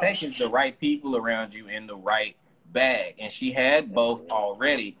 What it takes is the right people around you in the right bag, and she had both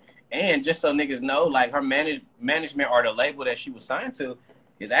already. And just so niggas know, like her management or the label that she was signed to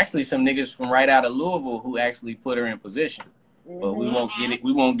is actually some niggas from right out of Louisville who actually put her in position. But we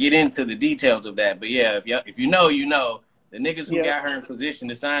won't get into the details of that. But yeah, if you know, you know. The niggas who got her in position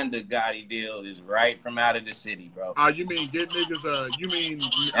to sign the Gotti deal is right from out of the city, bro. You mean get niggas? You mean?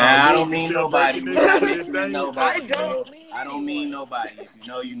 I don't mean nobody. I don't mean nobody. If you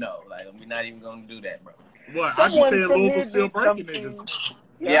know, you know. Like we're not even gonna do that, bro. What? I just said Louisville still breaking niggas.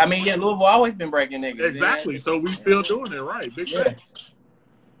 Yeah, I mean, yeah, Louisville always been breaking niggas. Exactly. So we still doing it right. Big facts.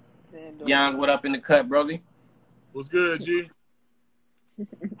 Jans, what up in the cut, brosy? What's good, G?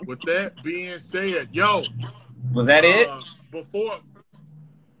 With that being said, yo. Was that it? Before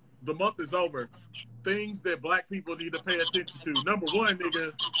the month is over, things that black people need to pay attention to. Number one,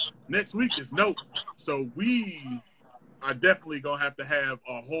 nigga, next week is Nope. So we are definitely going to have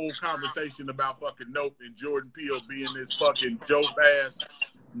a whole conversation about fucking Nope and Jordan Peele being this fucking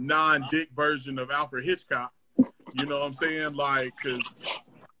dope-ass, non-dick version of Alfred Hitchcock. You know what I'm saying? Like, because,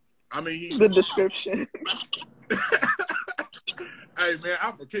 I mean... The description. Hey, man,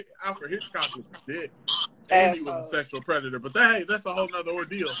 Alfred Hitchcock was a dick. And he was a sexual predator. But that's a whole nother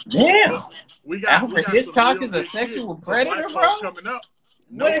ordeal. Damn. We got Alfred Hitchcock is a sexual predator, bro? Coming up.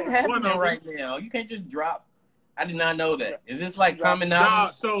 What is happening right now? You can't just drop. I did not know that. Is this like coming out? Nah,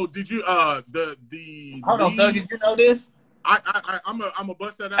 so did you the Hold on, Thug, did you know this? I'm a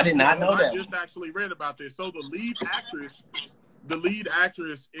bust that out. I did not know that. I just actually read about this. So the lead actress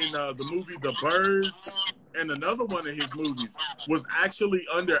in the movie The Birds and another one of his movies was actually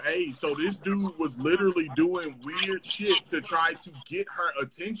underage. So this dude was literally doing weird shit to try to get her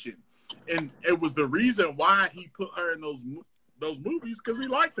attention. And it was the reason why he put her in those movies, because he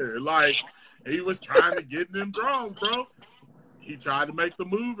liked her. Like, he was trying to get in them draws, bro. He tried to make the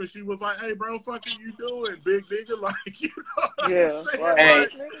move, and she was like, "Hey, bro, fuck are you doing, big nigga?" Like, you know what I'm saying? Right. Hey,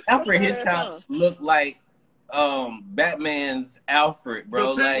 Like, Alfred Hitchcock looked like Batman's Alfred,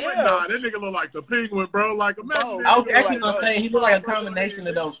 bro. Like, nah, that nigga look like the Penguin, bro. Like, imagine. I was actually gonna say he looked like a combination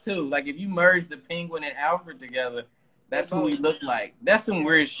of those two. Like, if you merge the Penguin and Alfred together, that's who he looked like. That's some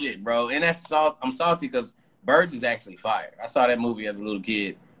weird shit, bro. And I'm salty because Birds is actually fire. I saw that movie as a little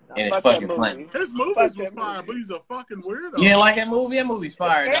kid, and it's fucking funny. His movies was fire, but he's a fucking weirdo. You didn't like that movie? That movie's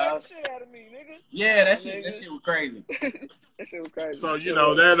fire, dog. Shit out of me, nigga. Yeah, that shit was crazy. That shit was crazy. So, you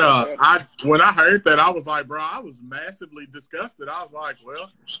know, that when I heard that, I was like, bro, I was massively disgusted. I was like,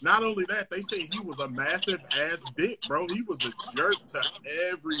 well, not only that, they say he was a massive ass dick, bro. He was a jerk to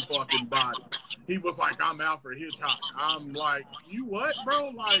every fucking body. He was like, I'm Alfred Hitchcock. I'm like, you what, bro?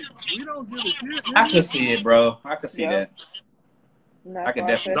 Like, we don't give a shit, nigga. I could see it, bro. I could see that. I could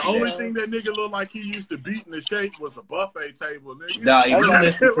definitely The only thing that nigga looked like he used to beat in the shape was a buffet table, nigga. Nah,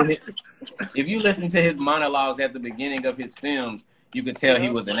 if you listen to his monologues at the beginning of his films, you could tell he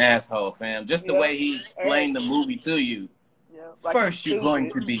was an asshole, fam. Just the way he explained the movie to you. Like, first, you're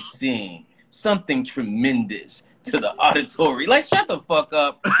going to be seeing something tremendous to the auditory. Like, shut the fuck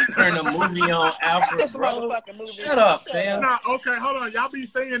up and turn the movie on, Alfred, bro. Shut up, fam. Nah, okay, hold on. Y'all be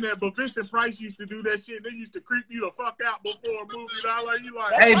saying that, but Vincent Price used to do that shit. They used to creep you the fuck out before a movie. Now, like, you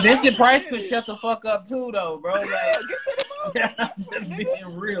like, hey, Vincent Price could shut the fuck up too, though, bro. Like, get to the movie. just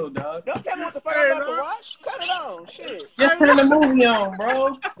being real, dog. Don't tell me what the fuck I'm about to watch. Cut it on, shit. Just turn the movie on,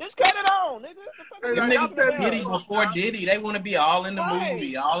 bro. Just cut it on, nigga. Them niggas Diddy before Diddy, they want to be all in the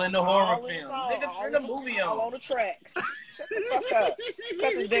movie, all in the horror film. Nigga, turn the movie on. All on the tracks. Shut the fuck up.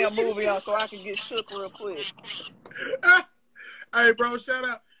 Cut this damn movie on so I can get shook real quick. Hey, bro, shout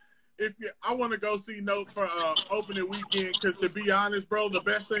out. I want to go see Nope for opening weekend, because to be honest, bro, the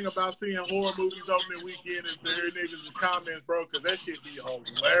best thing about seeing horror movies opening weekend is to hear niggas' comments, bro, because that shit be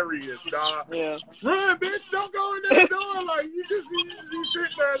hilarious, dog. Yeah. Run, bitch, don't go in there door. Like, you just be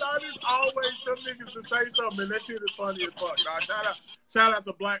sitting there, and I just always some niggas to say something, and that shit is funny as fuck, dog. Shout out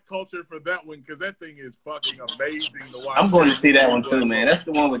to Black Culture for that one, because that thing is fucking amazing to watch. I'm going to see that one too, man. That's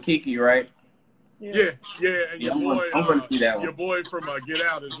the one with Kiki, right? Yeah, and your boy, I'm gonna see that one. your boy from Get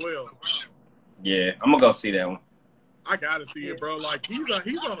Out as well. Yeah, I'm gonna go see that one. I gotta see it, bro. Like he's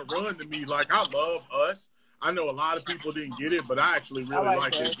on a run to me. Like I love Us. I know a lot of people didn't get it, but I actually really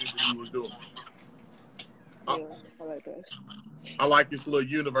like that shit that he was doing. Yeah, I like that. I like this little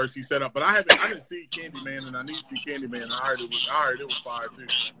universe he set up, but I didn't see Candyman, and I need to see Candyman. And I heard it was fire too.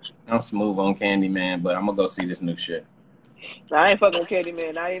 I'm smooth on Candyman, but I'm gonna go see this new shit. I ain't fucking with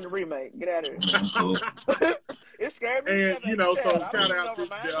Candyman. I ain't the remake. Get out of here. Cool. It scared me. And you know, so shout out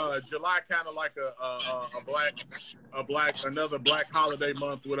to July, kind of like another black holiday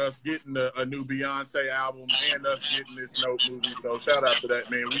month with us getting a new Beyonce album and us getting this Nope movie. So shout out to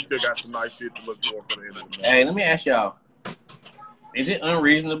that, man. We still got some nice shit to look for the end of the month. Hey, let me ask y'all. Is it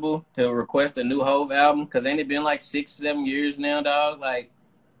unreasonable to request a new Hove album? Because ain't it been like 6-7 years now, dog? Like,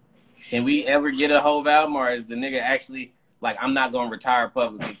 can we ever get a Hove album, or is the nigga actually like, I'm not gonna retire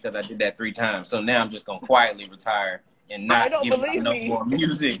publicly because I did that 3 times, so now I'm just gonna quietly retire and not give out no more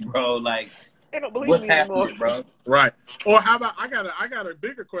music, bro? Like, what's happening, bro? Right. Or how about I got a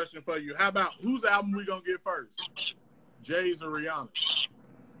bigger question for you. How about whose album we gonna get first? Jay's or Rihanna?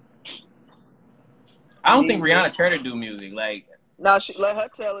 I don't think Rihanna care to do music. Like, no, she let her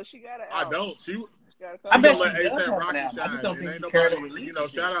tell it. She got an album. I don't. I bet she let does A$AP have Rocky an album. I just don't think she nobody, cares to you know,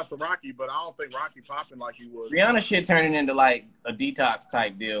 shout out to Rocky, but I don't think Rocky popping like he was. Rihanna shit turning into like a detox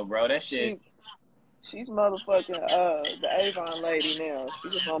type deal, bro. That shit. She's motherfucking the Avon lady now. She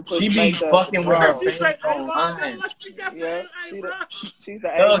just gonna put she be fucking with her fans online. Yeah, she's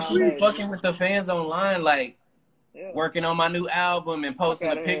the Avon lady. She be fucking with the fans online, like working on my new album and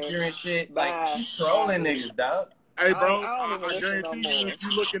posting a picture and shit. Like, she's trolling niggas, dog. Hey, bro, I guarantee you, if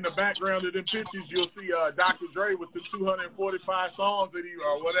you look in the background of them pictures, you'll see Dr. Dre with the 245 songs that he,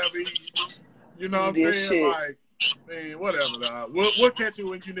 or whatever he, you know what I'm saying? Shit. Like, man, whatever, dog. We'll catch you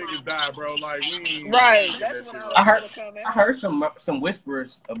when you niggas die, bro. Like, we ain't right. That's when I heard some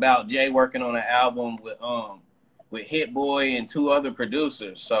whispers about Jay working on an album with Hit Boy and 2 other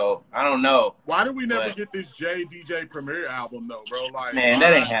producers. So I don't know. Why did we never get this Jay DJ Premier album though, bro? Like, man,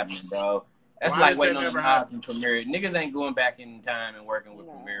 that ain't happening, bro. That's like waiting on the album Premier. Niggas ain't going back in time and working with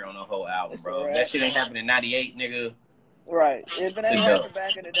Premier on a whole album, bro. Right. That shit ain't happening in 98, nigga. Right. If it ain't happened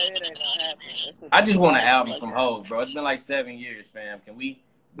back in the day, it ain't gonna happen. I just want an album from Hove, bro. It's been like 7 years, fam. Can we?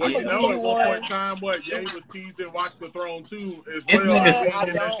 Well, you know, at one point in time, Ye was teasing Watch the Throne 2 as well.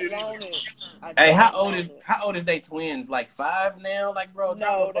 Niggas hey, how old is they twins? Like 5 now? Like, bro,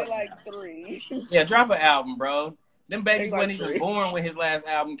 no, they like 3. Yeah, drop an album, bro. Them babies wasn't even born when his last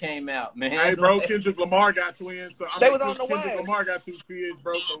album came out, man. Hey, bro, Kendrick Lamar got twins. So they was on the way. Kendrick Lamar got 2 kids,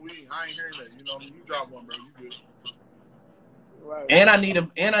 bro. So I ain't hearing that. You know, you drop one, bro. You good. Right. And I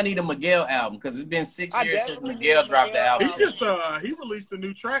need a Miguel album because it's been 6 years since Miguel dropped the album. He released a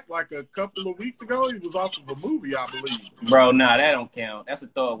new track like a couple of weeks ago. He was off of a movie, I believe. Bro, nah, that don't count. That's a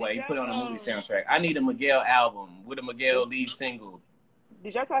throwaway. He put on a movie soundtrack. I need a Miguel album with a Miguel lead single.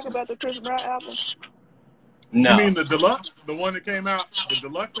 Did y'all talk about the Chris Brown album? No. You mean the deluxe, the one that came out, the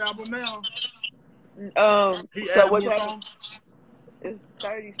deluxe album now? So what songs? It's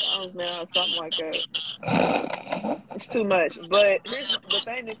 30 songs now, something like that. It's too much. But the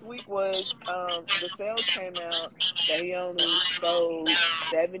thing this week was the sales came out that he only sold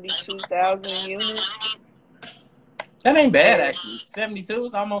 72,000 units. That ain't bad, actually. 72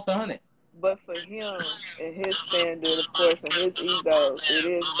 is almost 100. But for him and his standard, of course, and his ego, it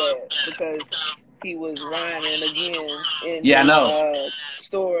is bad because he was rhyming again in the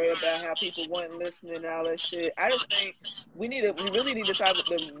story about how people weren't listening and all that shit. I just think we really need to talk.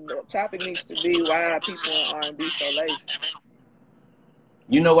 The topic needs to be why people in R&B so lazy.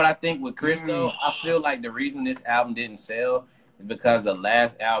 You know what I think with Chris though? I feel like the reason this album didn't sell is because the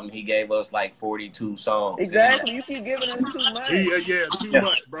last album he gave us like 42 songs. Exactly, you keep giving us too much. Too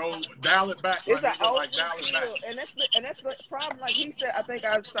much, bro. Dial it back. It's an old dial it back. And that's the problem. Like he said, I think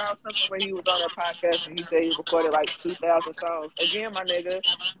I saw something where he was on that podcast and he said he recorded like 2,000 songs. Again, my nigga,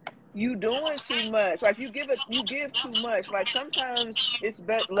 you doing too much. Like you give too much. Like sometimes it's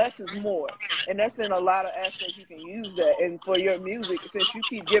less is more, and that's in a lot of aspects. You can use that, and for your music, since you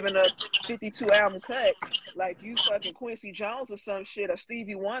keep giving us 52 album cuts, like you fucking Quincy Jones or some shit or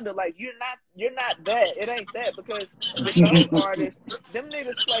Stevie Wonder, like you're not that. It ain't that because with those artists, them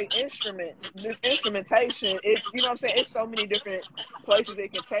niggas play instruments. This instrumentation, it's you know what I'm saying. It's so many different places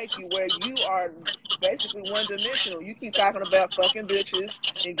it can take you where you are basically one dimensional. You keep talking about fucking bitches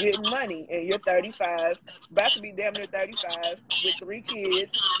and getting money, and you're 35, about to be damn near 35 with 3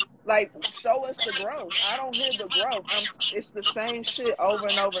 kids. Like, show us the growth. I don't hear the growth. It's the same shit over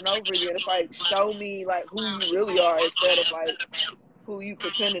and over and over again. It's like, show me like who you really are instead of like who you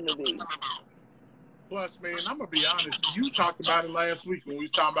pretending to be. Plus, man, I'm gonna be honest. You talked about it last week when we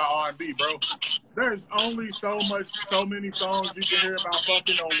was talking about R&B, bro. There's only so many songs you can hear about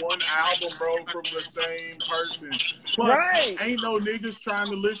fucking on one album, bro, from the same person. Plus, ain't no niggas trying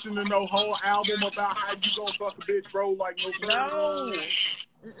to listen to no whole album about how you gonna fuck a bitch, bro. Like, no sir.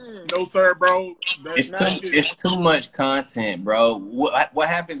 No. No sir, bro. It's too much content, bro. What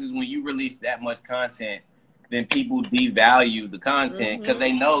happens is when you release that much content, then people devalue the content because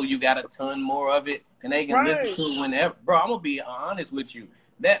they know you got a ton more of it and they can listen to it whenever. Bro, I'm gonna be honest with you.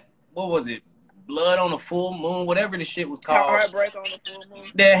 What was it? Blood on the Full Moon, whatever the shit was called. Heartbreak on the Full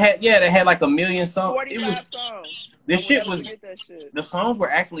Moon. They had like 1 million songs. 45 songs. This shit was, the songs were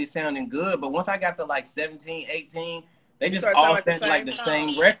actually sounding good, but once I got to like 17, 18, they just all sounded like the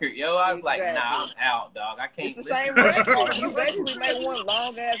same record. Yo, I was like, nah, I'm out, dog. I can't listen. It's the same record. You basically made one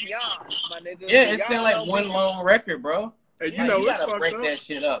long ass yarn, my nigga. Yeah, it sounded like one long record, bro. And you know, you gotta break that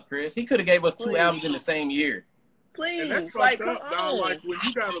shit up, Chris. He could have gave us 2 albums in the same year. Please, and that's fucked up, dog. Like when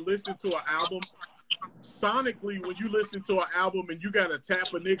you gotta listen to an album, sonically, when you listen to an album and you gotta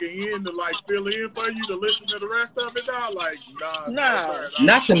tap a nigga in to like fill in for you to listen to the rest of it, dog, like nah.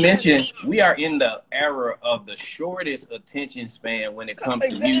 Not to mention, we are in the era of the shortest attention span when it comes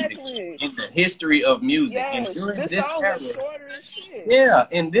to music in the history of music. Yes, and during this era, shorter as shit. Yeah,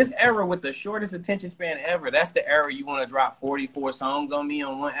 in this era with the shortest attention span ever, that's the era you want to drop 44 songs on me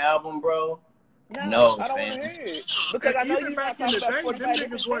on one album, bro. No, I don't want to hear it. Because I know you back in the day, them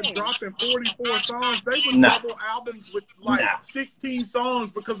niggas wasn't dropping 44 songs. They would double albums with like 16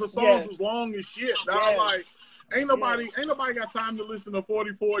 songs because the songs was long as shit. Like, ain't nobody got time to listen to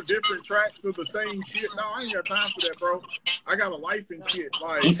 44 different tracks of the same shit. No, I ain't got time for that, bro. I got a life and shit.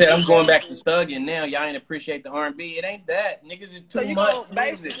 Like, he said, I'm going back to thugging now. Y'all ain't appreciate the R&B. It ain't that. Niggas is too much.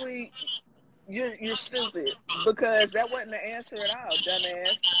 Basically, you're stupid because that wasn't the answer at all,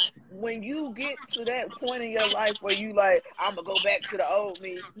 dumbass. When you get to that point in your life where you like, I'm gonna go back to the old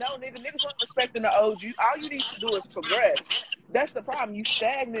me. No, niggas weren't respecting the old you. All you need to do is progress. That's the problem. You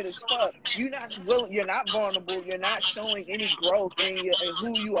stagnant as fuck. You're not willing. You're not vulnerable. You're not showing any growth in who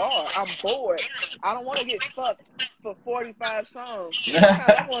you are. I'm bored. I don't want to get fucked for 45 songs. Sometimes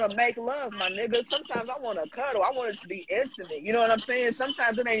I want to make love, my nigga. Sometimes I want to cuddle. I want it to be intimate. You know what I'm saying?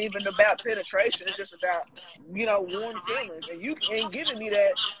 Sometimes it ain't even about penetration. It's just about, warm feelings. And you ain't giving me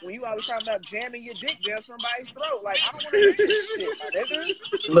that when you always talking about jamming your dick down somebody's throat. Like, I don't want to hear this shit, my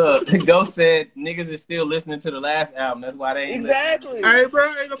nigga. Look, Ghost said niggas is still listening to the last album. That's why they ain't Exactly. Hey,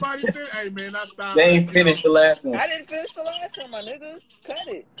 bro, ain't nobody hey, man, I stopped. They ain't finished the last one. I didn't finish the last one, my nigga. Cut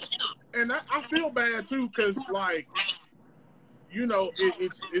it. And I feel bad, too, because, like,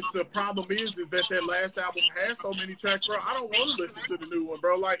 it's the problem is that last album has so many tracks, bro. I don't want to listen to the new one,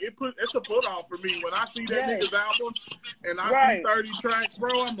 bro. Like, it's a put off for me. When I see that nigga's album and I see 30 tracks,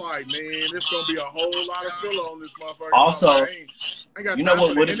 bro, I'm like, man, it's going to be a whole lot of filler on this motherfucker. Also, I got you know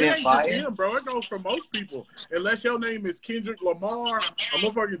what would have been fire? Him, bro. It goes for most people. Unless your name is Kendrick Lamar or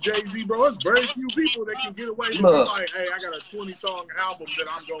motherfucking Jay-Z, bro, it's very few people that can get away with like, hey, I got a 20-song album that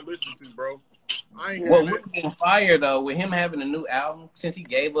I'm going to listen to, bro. What would have been fire, though, with him having a new album, since he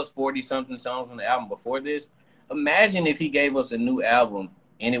gave us 40-something songs on the album before this, imagine if he gave us a new album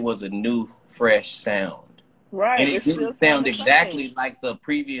and it was a new, fresh sound. Right. And it didn't sound exactly like the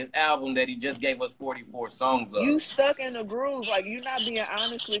previous album that he just gave us 44 songs of. You stuck in the groove. Like, you're not being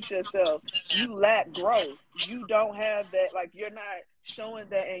honest with yourself. You lack growth. You don't have that. Like, you're not showing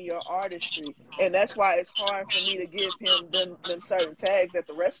that in your artistry. And that's why it's hard for me to give him them certain tags that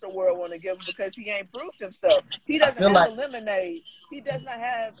the rest of the world want to give him because he ain't proved himself. He doesn't have a Lemonade. He does not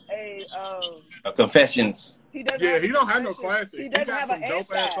have a Confessions. He don't have no classic. He got some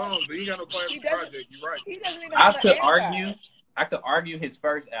dope ass songs, but he got no classic project. You're right. He doesn't even have I could argue his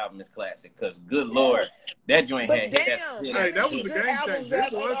first album is classic because, good Lord, that joint had hit. Hey, that was a game changer.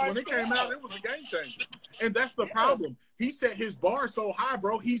 It was when it came out. It was a game changer, and that's the problem. He set his bar so high,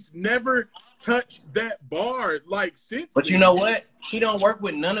 bro. He's never touched that bar like since. But you know what? He don't work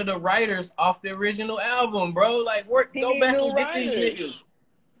with none of the writers off the original album, bro. Like, go back and get these niggas.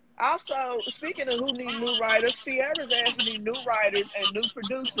 Also, speaking of who need new writers, Sierra's actually need new writers and new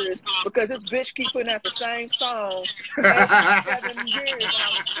producers because this bitch keep putting out the same song every 7 years. And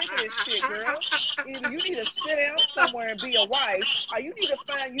I'm sick of this shit, girl. Either you need to sit down somewhere and be a wife, or you need to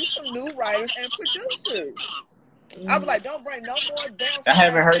find you some new writers and producers. I was like, don't bring no more down. I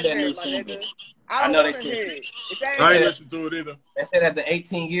haven't heard that new single. I know they said. I ain't listened to it either. They said after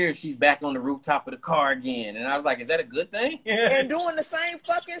 18 years, she's back on the rooftop of the car again. And I was like, is that a good thing? And doing the same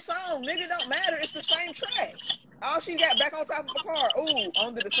fucking song. Nigga, don't matter. It's the same track. All she got back on top of the car. Ooh,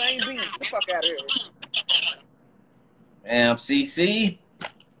 under the same beat. Get the fuck out of here. Damn, CC.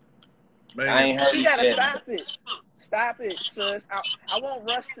 Man. I ain't heard You it gotta yet. stop it. Stop it, sis. I want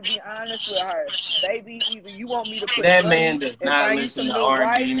Russ to be honest with her. Baby, either you want me to put That money man does and not find you listen some to new R&B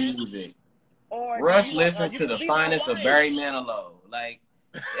writers, music. or Russ you want, listens you to can the be my finest of wife. Barry Manilow. Like,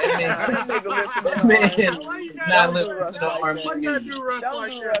 Nah, that nigga listen to man, R&B. Why you not gotta Don't do do listening Russ to no like R&B Why that. you gotta music. do Russ Don't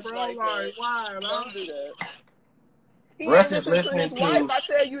like do that, Russ bro? like Like, that. why, Don't man? do that. He Russ ain't is listening to listening his wife,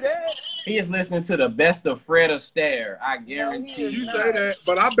 to I tell you that. he is listening to the best of Fred Astaire. I No, he guarantee is You you. not. say that,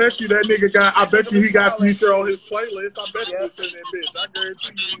 but I bet you that nigga got. I That bet nigga you he listen to got all that Future on shit. his playlist. I bet you Yep. listen to that bitch. I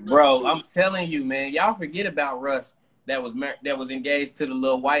guarantee you he Bro, listen to I'm it. telling you, man. Y'all forget about Russ that was engaged to the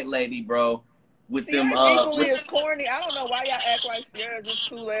little white lady, bro. With them Sierra equally is corny. I don't know why y'all act like Sierra's this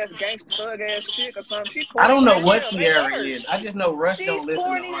cool ass gangster thug ass chick or something. She corny I don't know like what him. Sierra It is. works. I just know Russ She's don't listen to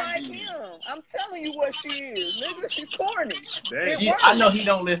corny like R&B. him. I'm telling you what she is, nigga. She's corny. Damn. It I know works. he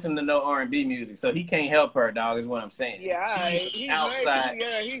don't listen to no R&B music, so he can't help her, dog, is what I'm saying. Yeah, alright. She's He's outside. married to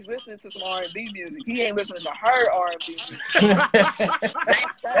Sierra. He's listening to some R&B music. He ain't listening to her R&B music.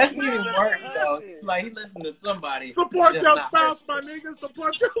 That's He even listening worse, to her dog. shit. Like, he listening to somebody. Support just your not spouse, her. my nigga.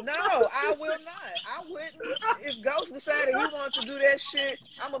 Support your No, spouse. I will not. I wouldn't. If Ghost decided he wanted to do that shit,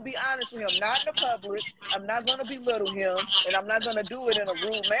 I'm gonna be honest with him. Not in the public. I'm not gonna belittle him, and I'm not gonna do it in a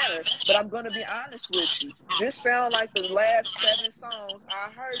rude manner. But I'm gonna be honest with you. This sounds like the last 7 songs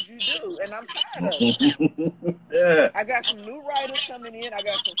I heard you do, and I'm tired of it. Yeah. I got some new writers coming in. I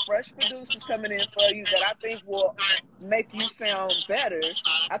got some fresh producers coming in for you that I think will make you sound better.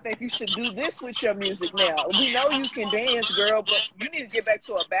 I think you should do this with your music now. We know you can dance, girl, but you need to get back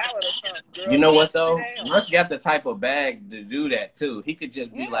to a ballad or something, girl. You know what, Sit though? down. Russ got the type of bag to do that, too. He could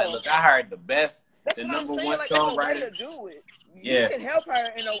just be like, Yeah. look, I hired the best, That's the what I'm number saying. one Like, there's a way songwriter. to do it. Yeah. You can help her.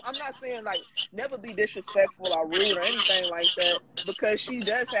 You know, I'm not saying like never be disrespectful or rude or anything like that, because she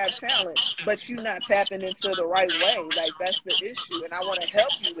does have talent, but you're not tapping into the right way. Like, that's the issue, and I want to help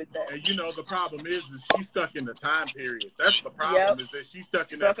you with that. And you know the problem is she's stuck in the time period. That's the problem. Yep. Is that she's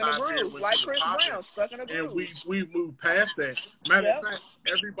stuck in Stuck that in a time period groove, when like she was Chris popping. Brown, stuck in a groove. And we've moved past that. Matter Yep. of fact,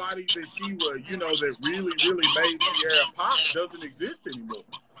 everybody that she was, you know, that really made Sierra pop doesn't exist anymore.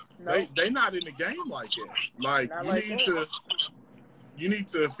 Nope. They not in the game like that. Like, Not you like need that. you need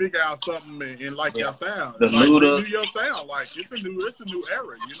to figure out something and like Yeah. your sound. The like, Luda. renew your sound. Like, it's a new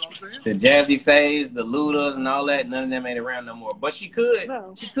era. You know what I'm saying? The Jazzy Phase, the Ludas, and all that, none of them ain't around no more. But she could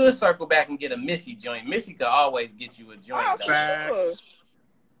circle back and get a Missy joint. Missy could always get you a joint. Oh, though. sure.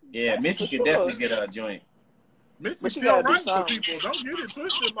 Yeah, Missy could definitely get her a joint. Missy But you still gotta do writing for something. people. Don't get it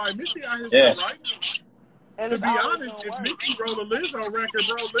twisted. Like, Missy out here Yeah. still writing. And To it's be always honest, gonna if work. Missy wrote a Lizzo record,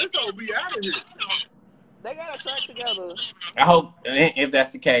 bro, Lizzo would be out of here. They got a track together. I hope, if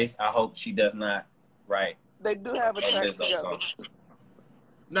that's the case, I hope she does not write They do have a a track Lizzo together. song.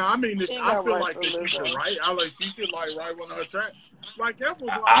 No, I mean, She I got feel right like for that she Lizzo. should write. I like she should like write one of her tracks. Like that was.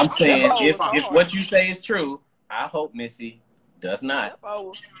 Like, I'm saying, That if was hard. what you say is true, I hope Missy does not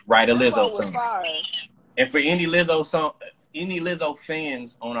That write a was Lizzo song. fire. And for any Lizzo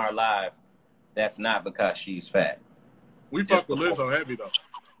fans on our live, that's not because she's fat. we Just fuck with Lizzo heavy though.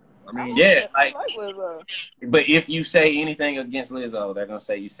 I mean, Yeah, I like, like Lizzo. but if you say anything against Lizzo, they're gonna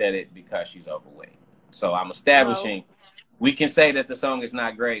say you said it because she's overweight. So I'm establishing we can say that the song is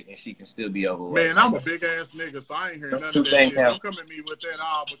not great and she can still be overweight. man, I'm a big ass nigga, so I ain't hear none of two that things shit. have- Don't come at me with that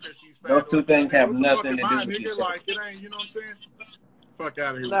all because she's fat. Those two or- things have what the fuck nothing to am do I, with nigga? each Like it ain't, you know what I'm saying? Fuck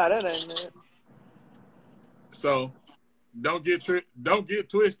out of here. Nah, that ain't it. So don't get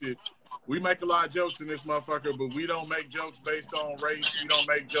twisted. We make a lot of jokes in this motherfucker, but we don't make jokes based on race. We don't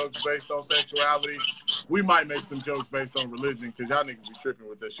make jokes based on sexuality. We might make some jokes based on religion because y'all niggas be tripping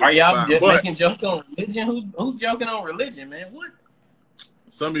with that shit. Are y'all sometimes. just But making jokes on religion? Who's joking on religion, man? What?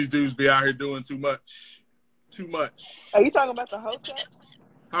 some of these dudes be out here doing too much. Too much. Are you talking about the hoteps?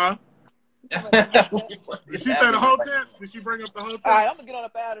 Huh? What Did is she say the happening whole right- taps? Did she bring up the whole All right, taps? I'm gonna get on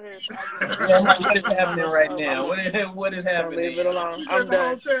up out of here. Yeah, I'm like, what is happening right now? What is I'm happening? leave it alone. She I'm said the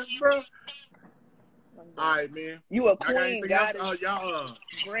whole done. taps, bro. All right, man. You a Y'all got queen, anything else? goddess, Y'all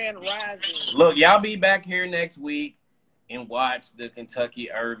grand rising. Look, y'all be back here next week and watch the Kentucky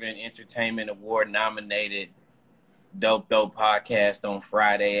Urban Entertainment Award nominated Dope podcast on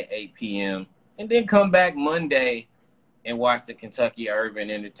Friday at 8 p.m. And then come back Monday and watch the Kentucky Urban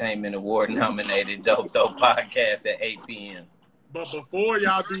Entertainment Award nominated Dope podcast at 8 p.m. But before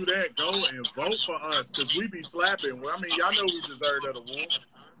y'all do that, go and vote for us because we be slapping. I mean, y'all know we deserve that award.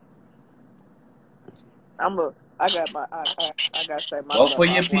 I gotta say my Vote stuff for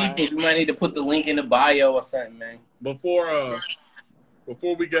your offline. people. You might need to put the link in the bio or something, man. Before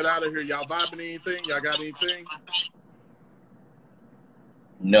we get out of here, y'all vibing anything? Y'all got anything?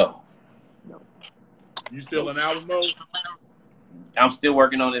 No. You still in album mode? I'm still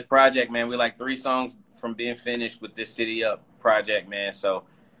working on this project, man. We're like 3 songs from being finished with this City Up project, man. So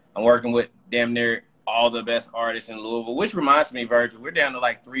I'm working with damn near all the best artists in Louisville, which reminds me, Virgil, we're down to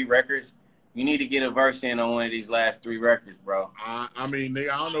like 3 records. You need to get a verse in on one of these last 3 records, bro. I mean,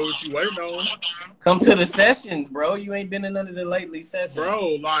 nigga, I don't know what you waiting on. Come to the sessions, bro. You ain't been in none of the lately sessions.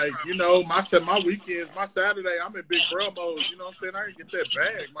 Bro, like, you know, my weekends, my Saturday, I'm in big bro mode. You know what I'm saying? I can get that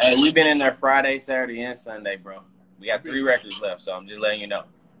bag. Hey, we've been in there Friday, Saturday, and Sunday, bro. We got 3 records left, so I'm just letting you know.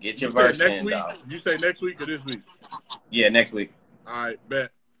 Get your verse next in, week? dog. You say next week or this week? Yeah, next week. All right,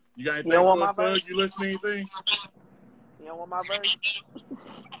 bet. You got anything You don't want for my us, Thug? verse? You listening to anything? You don't want my verse?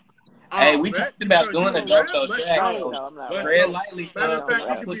 Hey, we bet. talked about You doing a know, dope though let's track. go. No, I'm not Let's Tread go. lightly, Matter Thug. of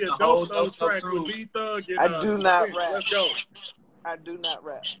fact, it could be a dope thug track with B-Thug and I do not Switch. rap. Let's go. I do not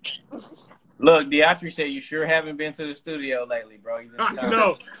rap. Look, Deontry said you sure haven't been to the studio lately, bro. He's in the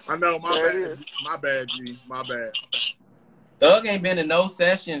I know. My There it bad. My bad, G. My bad. Thug ain't been to no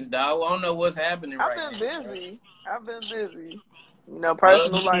sessions, dog. I don't know what's happening I've right been now. busy. I've been busy. You know, Thug,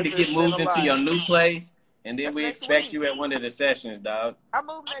 personal you life need to has get been moved a into lot. your new place, and then That's we next expect week. you at one of the sessions, dog. I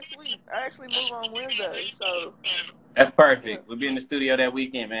move next week. I actually move on Wednesday, so That's perfect. We'll be in the studio that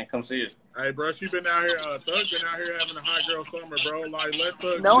weekend, man. Come see us. Hey, bro, she been out here. Thug been out here having a hot girl summer, bro. Like, let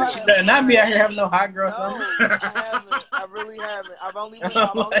Thug. No, do I it. She better not be out here having no hot girl no, summer. I haven't. I really haven't. I've only been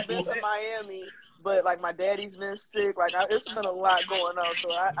to Miami, but like my daddy's been sick. Like it's been a lot going on,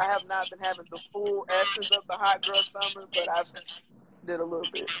 so I have not been having the full essence of the hot girl summer, but I've did a little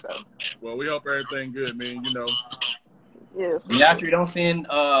bit. So Well, we hope everything good, man. You know. yeah. Deontry, don't send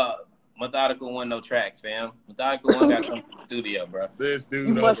Methodical One no tracks, fam. Methodical One got to come to the studio, bro. This dude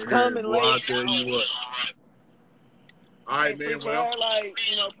You must over come here, and boy, I lay tell you what. All right, man. Prepare, Well, like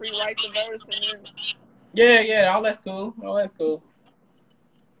pre-write the verse and then Yeah, all that's cool. I'm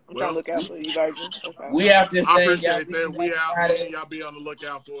trying to look out for you, Virgin. Okay. We out this I thing. appreciate Y'all that. We out, Friday. man. Y'all be on the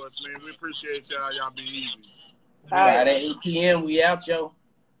lookout for us, man. We appreciate y'all. Y'all be easy. All right. Friday, 8 p.m. We out, yo.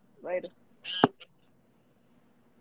 Later.